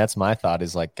 that's my thought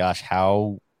is like, gosh,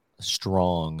 how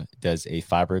strong does a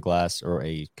fiberglass or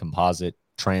a composite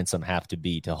transom have to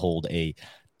be to hold a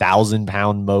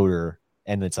 1,000-pound motor?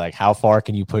 And it's like, how far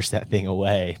can you push that thing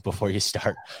away before you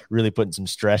start really putting some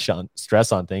stress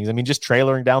on things? I mean, just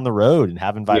trailering down the road and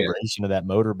having vibration of that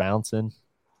motor bouncing.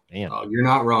 Man. Oh, you're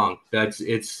not wrong.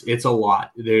 It's a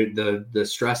lot. The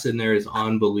stress in there is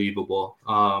unbelievable.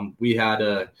 We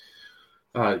had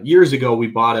years ago, we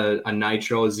bought a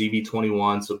Nitro, a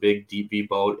ZV-21, so big DP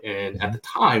boat. And at the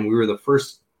time, we were the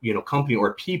first, company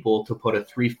or people to put a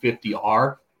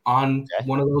 350R on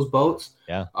one of those boats.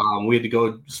 Yeah. We had to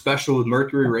go special with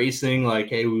Mercury Racing, like,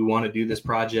 hey, we want to do this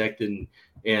project. And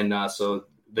so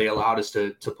they allowed us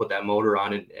to put that motor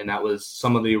on it. And that was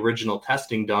some of the original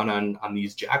testing done on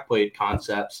these jack plate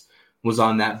concepts was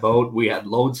on that boat. We had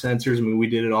load sensors. I mean, we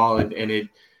did it all. And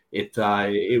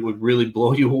it would really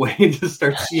blow you away to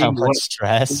start seeing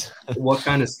what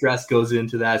kind of stress goes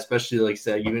into that, especially like I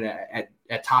said, even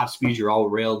at top speed, you're all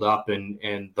railed up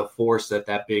and the force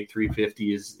that big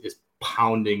 350 is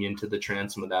pounding into the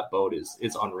transom of that boat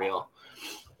is unreal.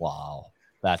 Wow.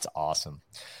 That's awesome.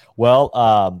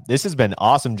 Well, this has been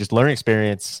awesome. Just learning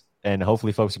experience, and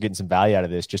hopefully folks are getting some value out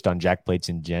of this just on jack plates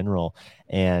in general.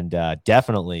 And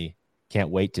definitely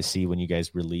can't wait to see when you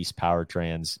guys release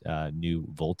Powertran's new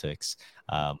Voltix.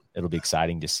 It'll be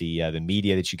exciting to see the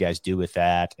media that you guys do with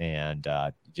that, and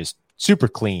just super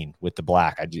clean with the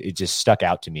black. It just stuck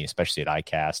out to me, especially at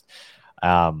ICAST.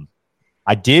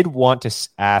 I did want to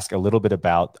ask a little bit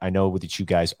about, I know that you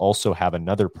guys also have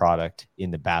another product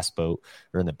in the bass boat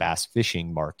or in the bass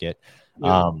fishing market.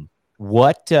 Yeah.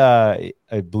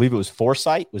 I believe it was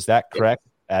Foresight. Was that correct?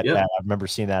 Yeah. I remember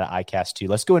seeing that at ICAST too.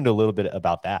 Let's go into a little bit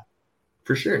about that.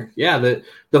 For sure. Yeah.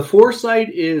 The Foresight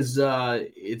is,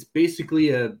 it's basically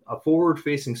a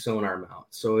forward-facing sonar mount.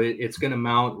 So it's going to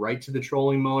mount right to the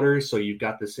trolling motor. So you've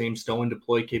got the same stow and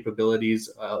deploy capabilities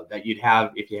that you'd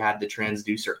have if you had the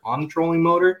transducer on the trolling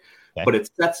motor, but it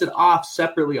sets it off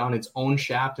separately on its own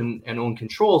shaft and own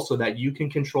control so that you can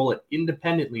control it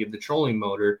independently of the trolling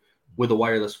motor with a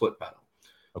wireless foot pedal.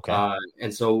 Okay.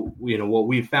 And so, what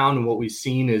we've found and what we've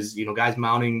seen is, guys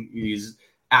mounting these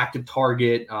Active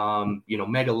Target,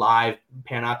 Mega Live,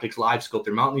 Panoptix Live Scope.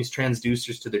 They're mounting these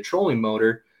transducers to the trolling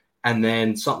motor, and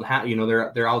then something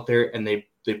they're out there and they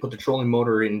put the trolling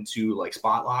motor into like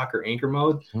spot lock or anchor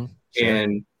mode, sure.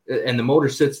 and the motor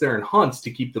sits there and hunts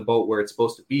to keep the boat where it's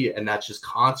supposed to be, and that's just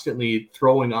constantly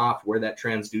throwing off where that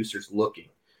transducer's looking.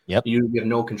 Yep. You have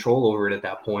no control over it at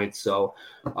that point. So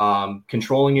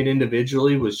controlling it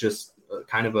individually was just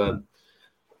kind of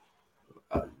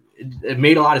it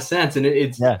made a lot of sense. And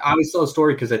I always tell a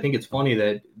story because I think it's funny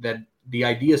that the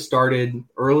idea started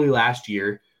early last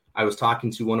year. I was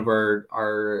talking to one of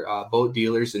our boat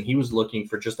dealers, and he was looking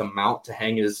for just a mount to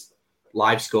hang his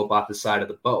live scope off the side of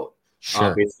the boat.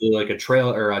 Sure. Basically like a trail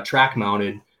or a track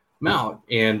mounted mount.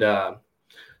 And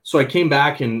so I came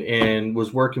back and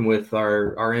was working with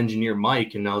our engineer,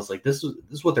 Mike, and I was like, this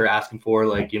is what they're asking for.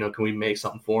 Like, can we make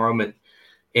something for them?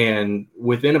 And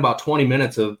within about 20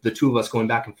 minutes of the two of us going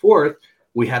back and forth,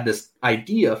 we had this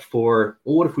idea for,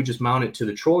 well, what if we just mount it to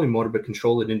the trolling motor, but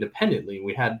control it independently?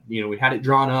 We had it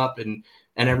drawn up and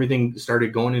everything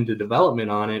started going into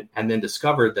development on it, and then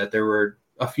discovered that there were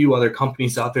a few other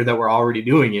companies out there that were already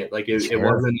doing it. Like it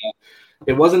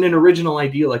wasn't an original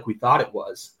idea like we thought it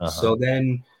was. Uh-huh. So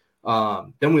then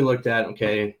we looked at,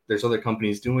 okay, there's other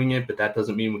companies doing it, but that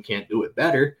doesn't mean we can't do it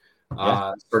better.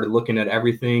 Started looking at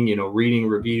everything, reading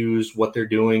reviews, what they're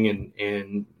doing.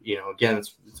 And again,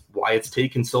 it's why it's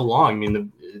taken so long. I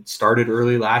mean, it started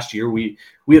early last year. We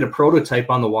had a prototype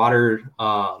on the water,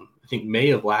 I think May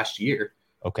of last year.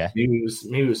 Okay. Maybe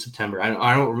it was September.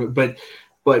 I don't remember,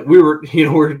 but we were,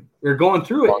 we're going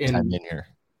through it. Long time in here.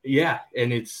 Yeah.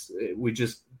 And we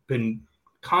just been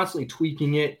constantly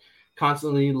tweaking it,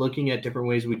 constantly looking at different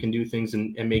ways we can do things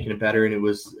and making it better. And it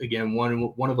was, again,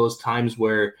 one of those times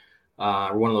where,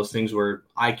 or one of those things where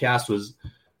ICAST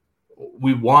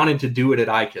we wanted to do it at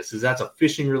ICAST because that's a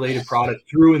fishing related product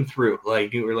through and through.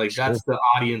 Like we're like, that's the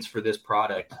audience for this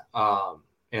product.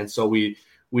 And so we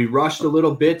rushed a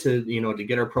little bit to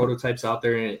get our prototypes out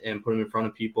there and put them in front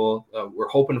of people. We're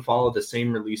hoping to follow the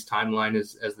same release timeline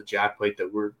as the jack plate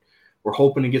that we're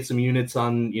hoping to get some units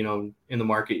on, in the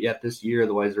market yet this year,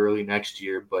 otherwise early next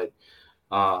year. But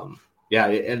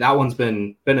and that one's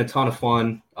been a ton of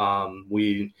fun.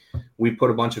 We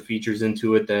put a bunch of features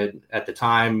into it that at the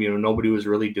time, nobody was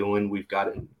really doing. We've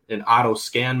got an auto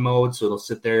scan mode, so it'll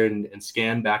sit there and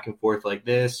scan back and forth like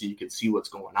this, so you can see what's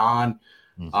going on.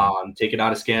 Mm-hmm. Take it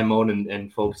out of scan mode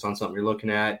and focus on something you're looking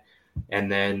at. And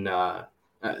then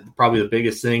probably the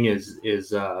biggest thing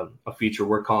is a feature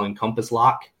we're calling Compass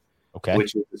Lock. Okay.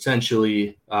 Which is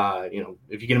essentially,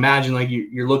 if you can imagine, like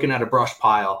you're looking at a brush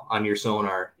pile on your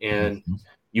sonar and mm-hmm.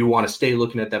 you want to stay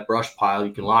looking at that brush pile,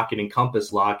 you can lock it in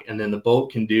Compass Lock, and then the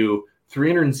boat can do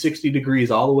 360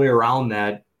 degrees all the way around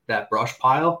that brush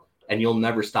pile, and you'll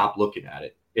never stop looking at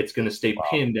it. It's going to stay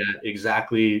pinned at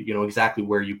exactly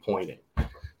where you point it.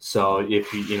 So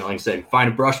if you, like I said,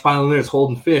 find a brush pile in there, it's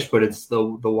holding fish, but it's the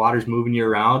water's moving you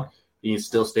around, you can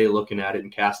still stay looking at it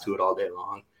and cast to it all day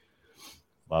long.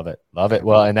 Love it.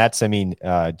 Well, and that's,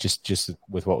 just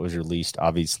with what was released,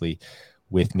 obviously,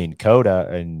 with Minn Kota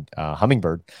and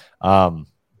Humminbird.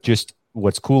 Just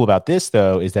what's cool about this,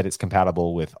 though, is that it's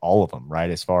compatible with all of them, right?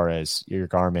 As far as your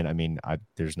Garmin,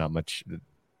 there's not much.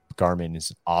 Garmin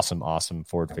is awesome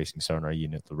forward-facing sonar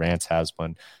unit. Lowrance has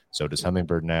one, so does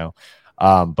Humminbird now.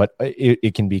 But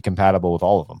it can be compatible with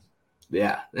all of them.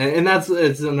 Yeah, and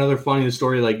it's another funny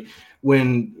story. Like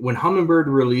when Humminbird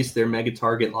released their Mega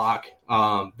Target lock,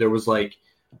 there was like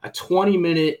a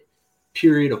 20-minute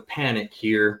period of panic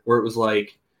here where it was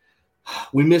like,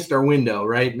 we missed our window,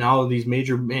 right? Now these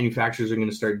major manufacturers are going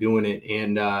to start doing it.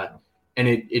 And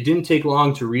it didn't take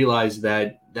long to realize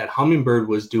that Humminbird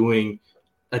was doing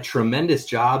a tremendous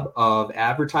job of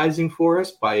advertising for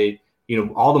us by,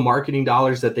 all the marketing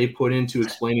dollars that they put into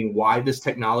explaining why this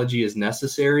technology is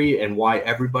necessary and why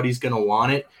everybody's going to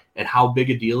want it and how big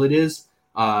a deal it is.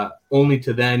 only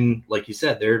to then, like you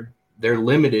said, they're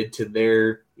limited to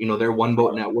their, their one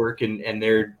boat network and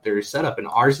their setup, and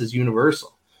ours is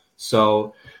universal.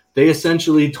 So they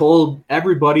essentially told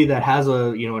everybody that has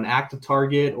an active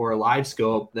target or a live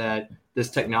scope that this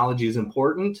technology is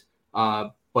important,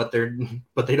 but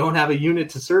they don't have a unit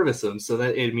to service them. So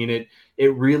that,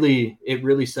 it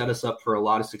really set us up for a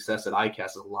lot of success at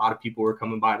ICAST. A lot of people were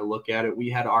coming by to look at it. We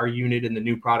had our unit in the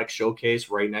new product showcase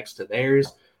right next to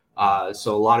theirs.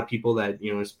 So a lot of people that,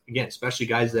 again, especially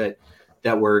guys that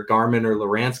were Garmin or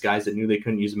Lowrance guys that knew they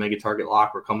couldn't use a mega target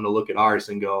lock were coming to look at ours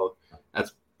and go,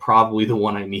 that's probably the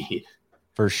one I need.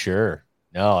 For sure.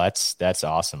 No, that's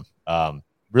awesome.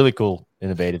 Really cool,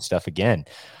 innovative stuff again.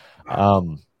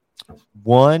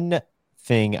 One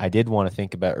thing I did want to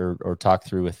think about or talk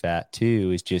through with that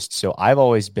too is just, so I've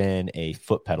always been a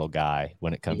foot pedal guy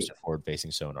when it comes to forward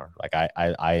facing sonar. Like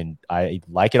I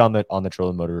like it on the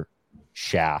trolling motor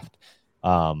shaft.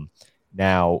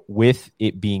 Now with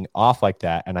it being off like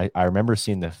that, and I remember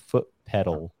seeing the foot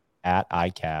pedal at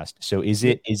ICAST. So is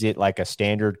it like a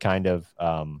standard kind of,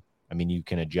 you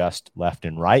can adjust left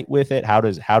and right with it. How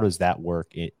does that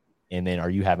work? And then are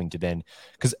you having to then,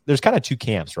 because there's kind of two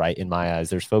camps, right? In my eyes,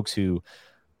 there's folks who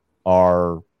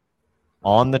are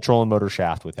on the trolling motor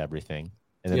shaft with everything.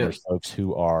 And then there's folks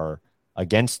who are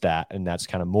against that. And that's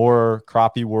kind of more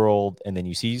crappie world. And then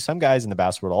you see some guys in the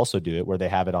bass world also do it where they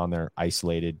have it on their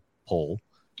isolated pole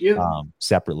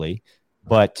separately.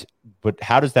 But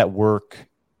how does that work?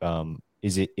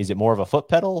 Is it more of a foot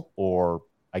pedal, or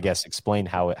I guess explain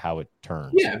how it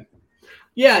turns?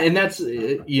 Yeah. And that's,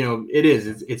 it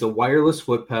is, it's a wireless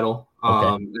foot pedal.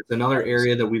 It's another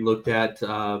area that we looked at,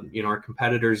 our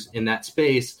competitors in that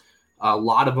space. A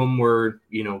lot of them were,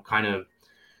 kind of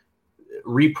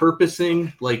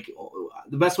repurposing, like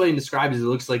the best way to describe it is it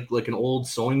looks like an old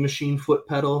sewing machine foot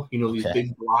pedal, these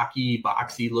big blocky,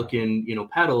 boxy looking,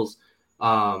 pedals.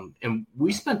 And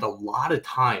we spent a lot of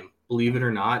time, believe it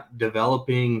or not,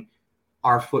 developing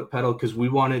our foot pedal because we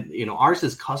wanted, ours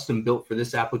is custom built for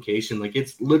this application. Like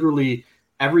it's literally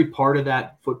every part of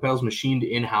that foot pedal is machined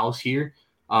in-house here.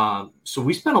 So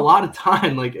we spent a lot of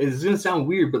time, like it's going to sound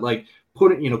weird, but like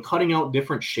cutting out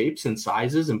different shapes and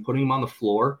sizes and putting them on the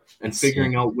floor and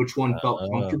figuring out which one felt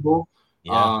comfortable.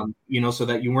 So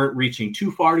that you weren't reaching too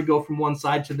far to go from one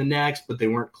side to the next, but they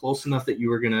weren't close enough that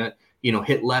you were going to,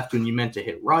 hit left when you meant to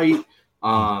hit right.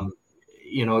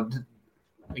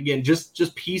 Again,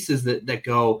 just pieces that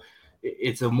go,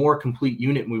 it's a more complete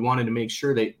unit. And we wanted to make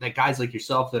sure that guys like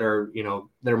yourself that are,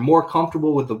 that are more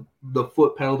comfortable with the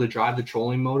foot pedal to drive the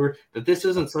trolling motor, that this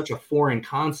isn't such a foreign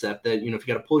concept that, if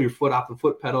you got to pull your foot off the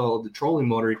foot pedal of the trolling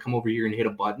motor, you come over here and hit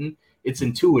a button. It's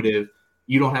intuitive.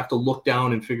 You don't have to look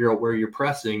down and figure out where you're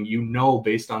pressing,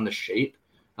 based on the shape,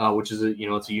 which is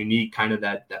it's a unique kind of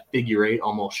that figure eight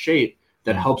almost shape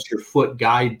that helps your foot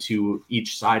guide to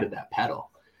each side of that pedal.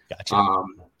 Gotcha.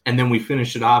 And then we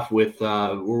finish it off with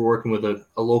we're working with a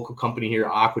local company here,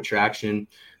 Aqua Traction,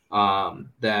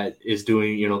 that is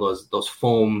doing those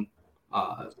foam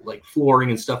like flooring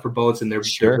and stuff for boats, and they're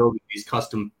building these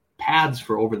custom pads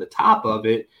for over the top of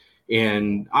it.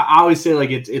 And I always say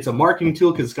like it's a marketing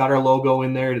tool because it's got our logo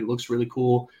in there and it looks really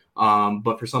cool.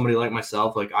 But for somebody like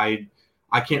myself, like I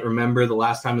can't remember the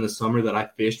last time in the summer that I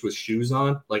fished with shoes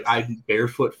on. Like I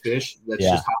barefoot fish. That's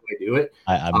just how I do it.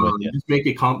 I'm with you. Just make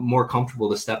it more comfortable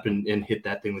to step and hit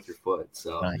that thing with your foot.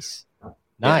 So nice.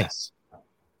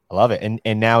 I love it.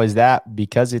 And now is that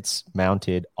because it's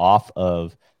mounted off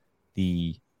of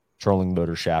the trolling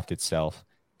motor shaft itself?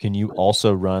 Can you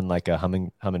also run like a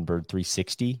Humminbird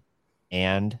 360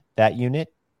 and that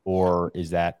unit, or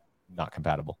is that not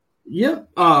compatible? Yep.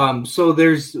 So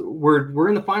we're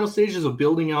in the final stages of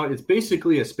building out. It's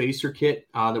basically a spacer kit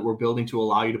that we're building to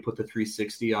allow you to put the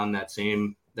 360 on that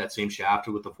same shaft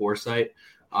with the Foresight.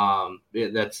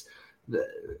 It's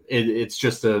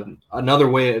just another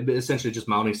way of essentially just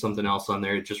mounting something else on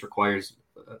there. It just requires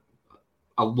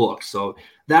a look. So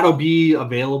that'll be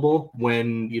available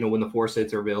when the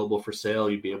Foresights are available for sale.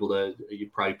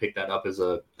 You'd probably pick that up as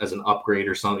an upgrade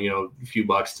or something, a few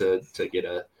bucks to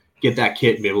get that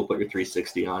kit and be able to put your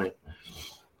 360 on it.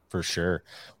 For sure.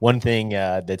 One thing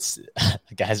that's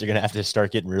guys are going to have to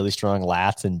start getting really strong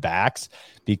lats and backs,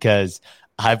 because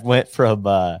I've went from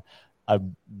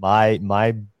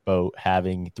my boat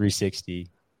having 360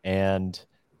 and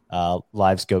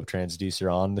live scope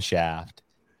transducer on the shaft.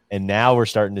 And now we're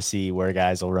starting to see where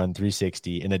guys will run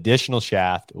 360, an additional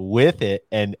shaft with it.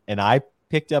 And I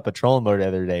picked up a trolling motor the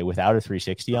other day without a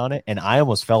 360 on it, and I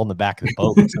almost fell in the back of the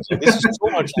boat. I was like, this is so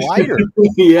much lighter.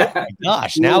 Yeah. Oh my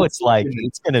gosh. Now it's like,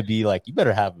 it's going to be like, you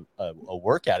better have a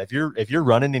workout. If you're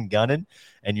running and gunning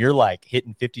and you're like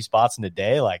hitting 50 spots in a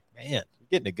day, like, man, you're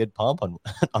getting a good pump on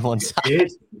one side.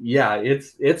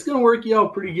 It's going to work you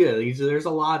out pretty good. There's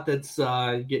a lot that's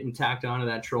getting tacked onto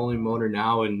that trolling motor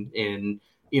now. And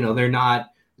they're not,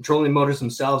 the trolling motors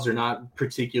themselves are not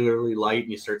particularly light,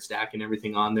 and you start stacking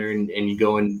everything on there and you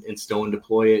go and stow and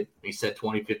deploy it. You set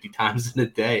 20, 50 times in a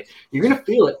day. You're going to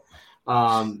feel it.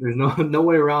 There's no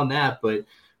way around that. But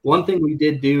one thing we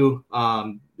did do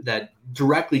that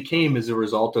directly came as a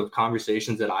result of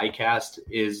conversations at ICAST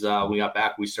is we got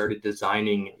back, we started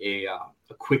designing a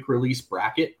quick release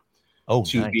bracket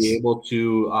to be able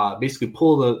to basically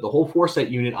pull the whole foresight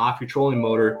unit off your trolling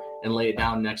motor and lay it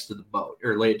down next to the boat,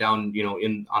 or lay it down,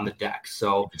 on the deck.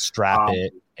 So strap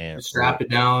it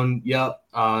down. Yep.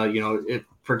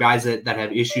 For guys that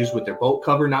have issues with their boat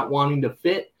cover not wanting to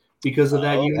fit because of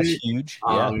that unit, that's huge.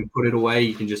 Yeah. You put it away,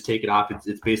 you can just take it off.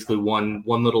 It's basically one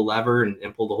little lever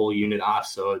and pull the whole unit off.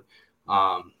 So,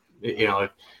 and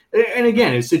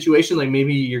again, in a situation like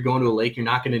maybe you're going to a lake, you're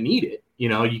not going to need it.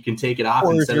 You can take it off.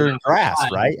 Or and if set you're it in grass,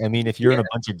 outside. right? I mean, if you're in a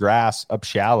bunch of grass up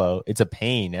shallow, it's a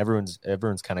pain. Everyone's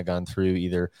kind of gone through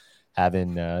either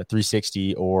having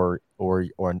 360 or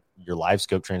your live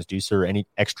scope transducer or any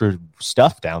extra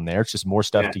stuff down there. It's just more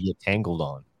stuff to get tangled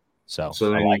on. So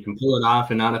then you can pull it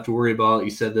off and not have to worry about, you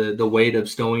said, the weight of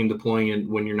stowing and deploying it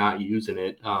when you're not using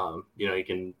it. You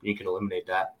can eliminate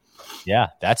that. Yeah,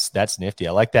 that's nifty.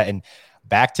 I like that. And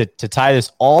back to tie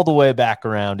this all the way back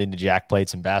around into jack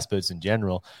plates and bass boats in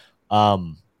general.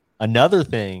 Another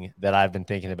thing that I've been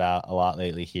thinking about a lot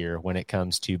lately here when it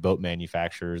comes to boat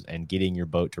manufacturers and getting your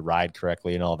boat to ride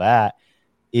correctly and all that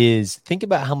is think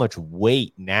about how much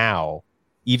weight now,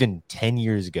 even 10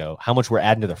 years ago, how much we're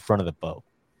adding to the front of the boat.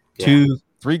 Yeah.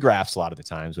 2-3 grafts a lot of the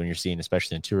times when you're seeing,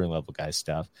 especially in touring level guys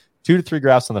stuff, 2 to 3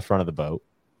 grafts on the front of the boat.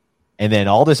 And then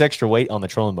all this extra weight on the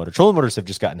trolling motor. Trolling motors have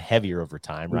just gotten heavier over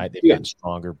time, right? They've gotten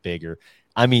stronger, bigger.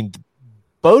 I mean,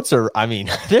 boats are,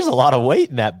 there's a lot of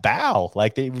weight in that bow.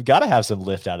 Like we've got to have some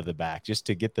lift out of the back just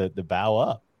to get the bow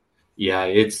up. Yeah,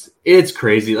 it's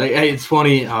crazy. Like, it's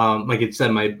funny. Like it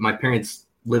said, my parents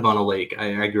live on a lake.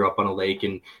 I grew up on a lake,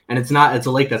 and it's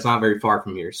a lake that's not very far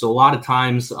from here. So a lot of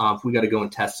times, if we got to go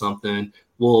and test something,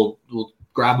 we'll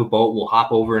grab a boat, we'll hop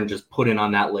over and just put it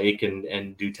on that lake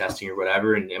and do testing or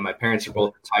whatever. And my parents are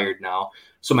both retired now.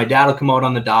 So my dad will come out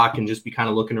on the dock and just be kind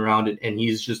of looking around it. And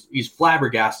he's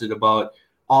flabbergasted about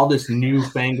all this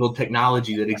newfangled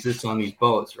technology that exists on these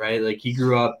boats, right? Like he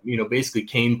grew up, basically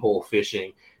cane pole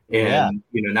fishing. And,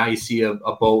 now you see a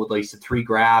boat with like 3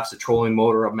 grafts, a trolling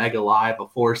motor, a Mega Live, a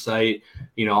Foresight,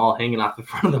 all hanging off the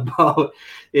front of the boat.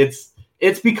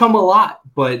 It's become a lot,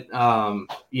 but,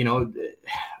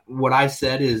 what I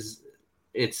said is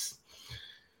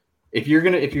if you're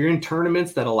in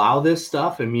tournaments that allow this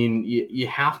stuff, you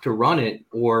have to run it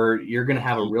or you're going to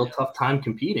have a real tough time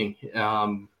competing.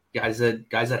 Guys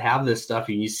that have this stuff,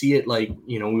 and you see it, like,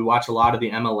 we watch a lot of the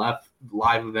MLF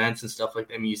live events and stuff like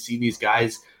that. You see these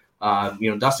guys,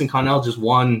 Dustin Connell just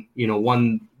won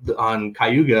on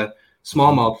Cayuga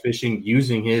smallmouth fishing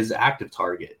using his active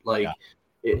target. Like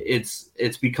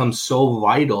it's become so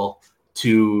vital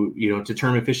to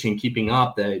tournament fishing and keeping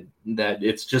up that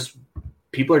it's just,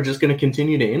 people are just going to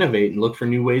continue to innovate and look for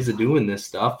new ways of doing this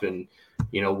stuff. And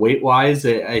weight wise,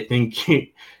 I think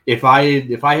if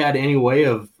I had any way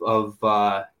of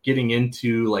getting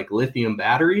into like lithium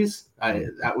batteries,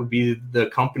 that would be the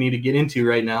company to get into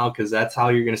right now, because that's how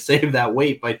you're going to save that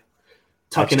weight, by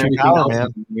tucking everything else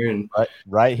in here. And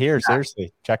right here,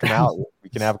 seriously, check them out. We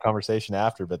can have a conversation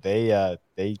after, but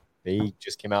they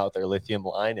just came out with their lithium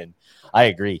line, and I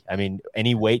agree.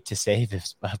 Any weight to save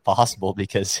is possible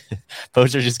because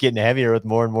boats are just getting heavier with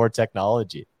more and more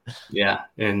technology. Yeah,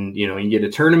 and you get a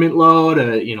tournament load,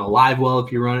 live well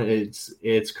if you run it.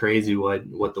 It's crazy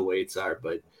what the weights are,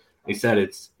 but like I said,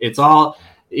 it's all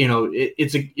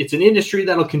it's an industry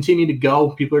that'll continue to go.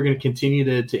 People are going to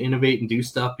continue to innovate and do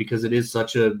stuff because it is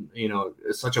such a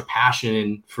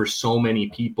passion for so many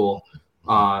people.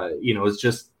 It's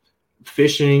just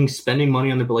fishing, spending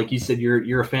money on the, like you said,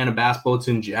 you're a fan of bass boats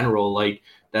in general. Like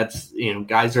that's,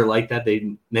 guys are like that.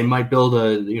 They might build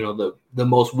the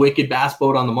most wicked bass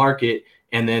boat on the market,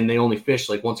 and then they only fish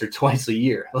like once or twice a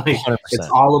year. Like 100%. It's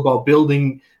all about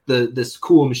building this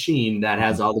cool machine that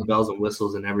has all the bells and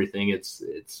whistles and everything. It's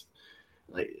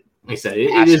like I said,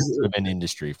 it is an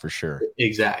industry for sure.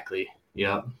 Exactly.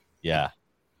 Yeah. Yeah.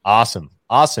 Awesome,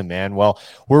 man. Well,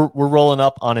 we're rolling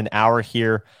up on an hour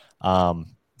here.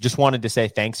 just wanted to say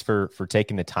thanks for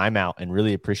taking the time out and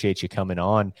really appreciate you coming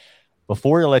on.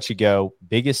 Before I let you go,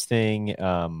 biggest thing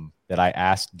that I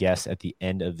ask guests at the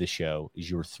end of the show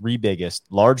is your 3 biggest: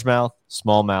 largemouth,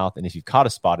 smallmouth, and if you've caught a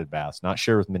spotted bass. Not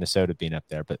sure with Minnesota being up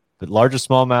there, but largest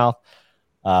smallmouth,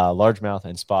 largemouth,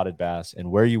 and spotted bass, and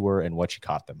where you were and what you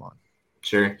caught them on.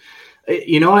 Sure.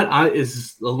 You know what?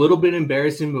 It's a little bit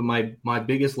embarrassing, but my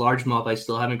biggest largemouth, I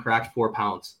still haven't cracked 4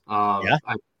 pounds.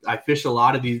 I fish a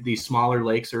lot of these smaller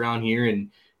lakes around here,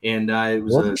 and it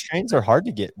was trains are hard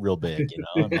to get real big. You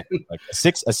know, I mean, like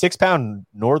a 6 pound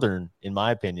northern, in my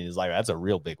opinion, is like, that's a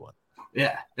real big one.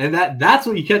 Yeah, and that's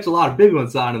what you catch a lot of big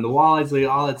ones on, and the walleyes, like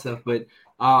all that stuff. But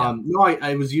no,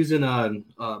 I was using a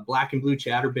black and blue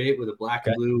chatterbait with a black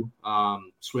and blue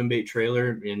swim bait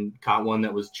trailer, and caught one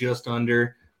that was just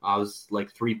under. I was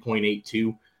like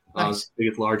 3.82. Nice.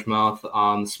 Biggest largemouth.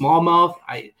 Smallmouth,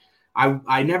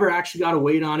 I never actually got a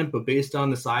weight on it, but based on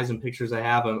the size and pictures I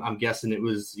have, I'm guessing it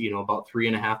was, about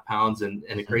 3.5 pounds. And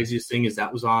the craziest thing is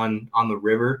that was on the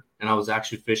river, and I was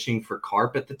actually fishing for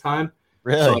carp at the time.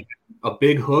 Really? So a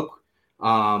big hook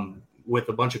with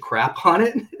a bunch of crap on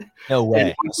it. No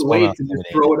way. And weight to just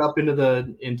throw it up into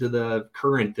the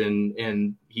current,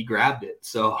 and he grabbed it.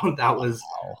 So that was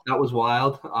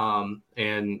wild.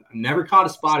 And never caught a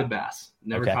spotted bass.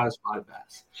 Caught a spotted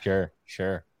bass.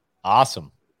 Sure.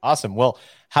 Awesome. Well,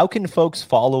 how can folks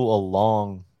follow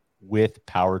along with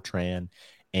PowerTran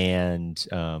and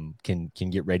can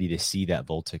get ready to see that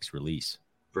Voltix release?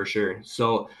 For sure.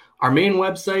 So our main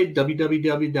website,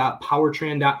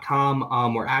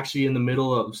 www.powertran.com. We're actually in the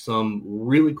middle of some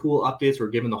really cool updates. We're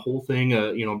giving the whole thing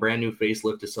a brand new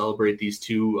facelift to celebrate these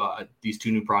two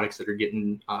new products that are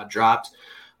getting dropped.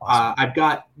 Awesome. I've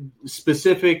got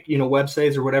specific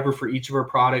websites or whatever for each of our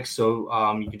products.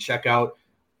 So you can check out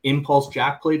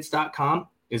impulsejackplates.com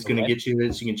is going to get you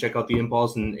this. You can check out the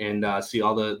Impulse and see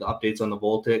all the updates on the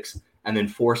Voltix. And then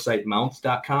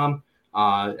foresightmounts.com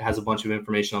has a bunch of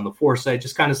information on the Foresight,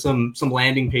 just kind of some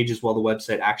landing pages while the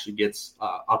website actually gets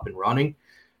up and running.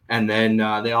 And then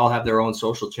they all have their own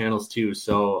social channels too.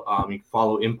 So you can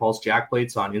follow Impulse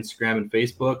Jackplates on Instagram and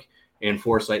Facebook, and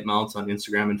Foresight Mounts on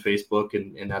Instagram and Facebook.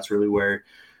 And that's really where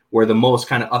the most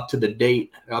kind of up to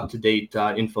date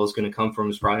info is going to come from,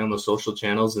 is probably on those social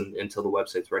channels until the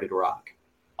website's ready to rock.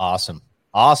 Awesome.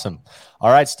 All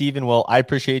right, Stephen. Well, I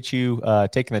appreciate you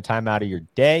taking the time out of your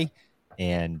day,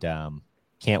 and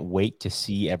can't wait to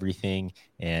see everything.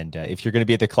 And if you're going to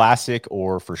be at the Classic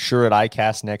or for sure at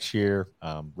ICAST next year,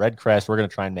 Red Crest, we're going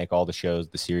to try and make all the shows,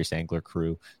 the Serious Angler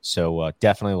crew. So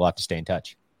definitely we'll have to stay in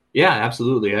touch. Yeah,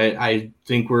 absolutely. I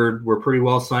think we're pretty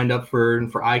well signed up for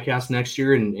ICAST next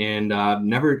year, and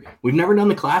we've never done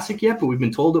the Classic yet, but we've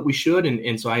been told that we should,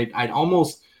 and so I'd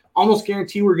almost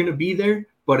guarantee we're going to be there,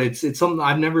 but it's something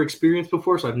I've never experienced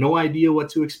before, so I have no idea what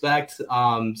to expect.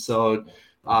 So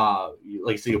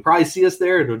you'll probably see us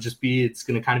there. It's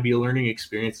going to kind of be a learning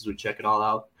experience as we check it all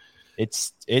out.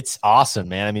 It's awesome,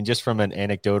 man. I mean, just from an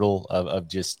anecdotal of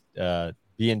just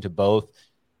being to both.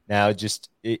 Now,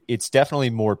 it's definitely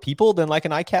more people than like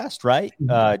an ICAST, right?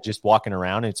 Mm-hmm. Just walking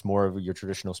around, it's more of your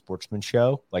traditional sportsman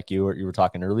show, like you were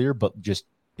talking earlier, but just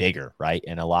bigger, right?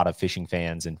 And a lot of fishing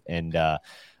fans and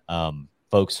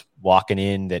folks walking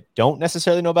in that don't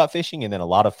necessarily know about fishing, and then a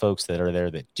lot of folks that are there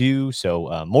that do. So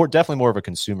definitely more of a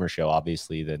consumer show,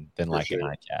 obviously, than like an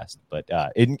ICAST. But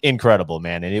incredible,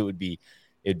 man, and it'd be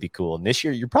cool. And this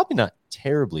year, you're probably not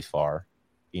terribly far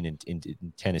being in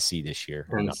Tennessee this year.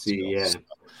 Tennessee, yeah. So,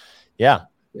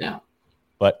 yeah.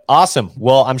 But awesome.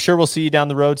 Well, I'm sure we'll see you down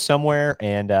the road somewhere,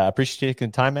 and appreciate you taking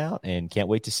the time out, and can't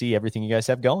wait to see everything you guys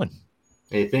have going.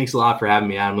 Hey, thanks a lot for having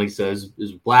me, Adam. Like I said, it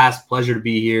was a blast, pleasure to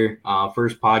be here.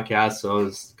 First podcast, so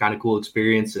it's kind of cool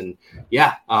experience, and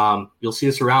you'll see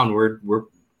us around. We're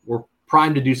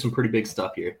primed to do some pretty big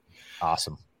stuff here.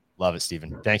 Awesome. Love it,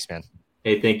 Stephen. Thanks, man.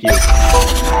 Hey, thank you.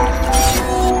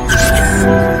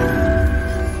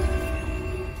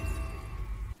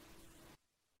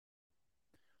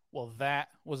 Well, that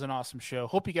was an awesome show.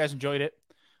 Hope you guys enjoyed it.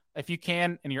 If you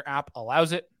can and your app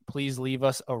allows it, please leave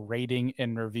us a rating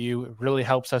and review. It really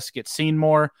helps us get seen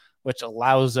more, which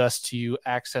allows us to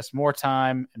access more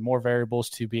time and more variables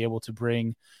to be able to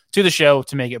bring to the show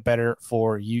to make it better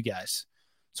for you guys.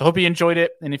 So hope you enjoyed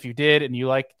it. And if you did and you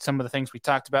liked some of the things we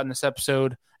talked about in this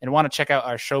episode and want to check out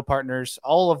our show partners,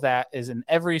 all of that is in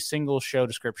every single show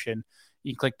description.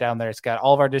 You can click down there. It's got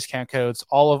all of our discount codes,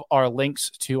 all of our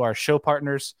links to our show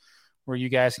partners, where you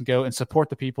guys can go and support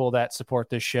the people that support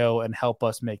this show and help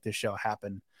us make this show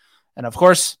happen. And of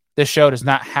course, this show does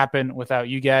not happen without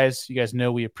you guys. You guys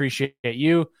know we appreciate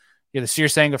you. You're the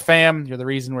Serious Angler fam. You're the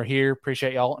reason we're here.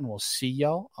 Appreciate y'all, and we'll see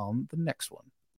y'all on the next one.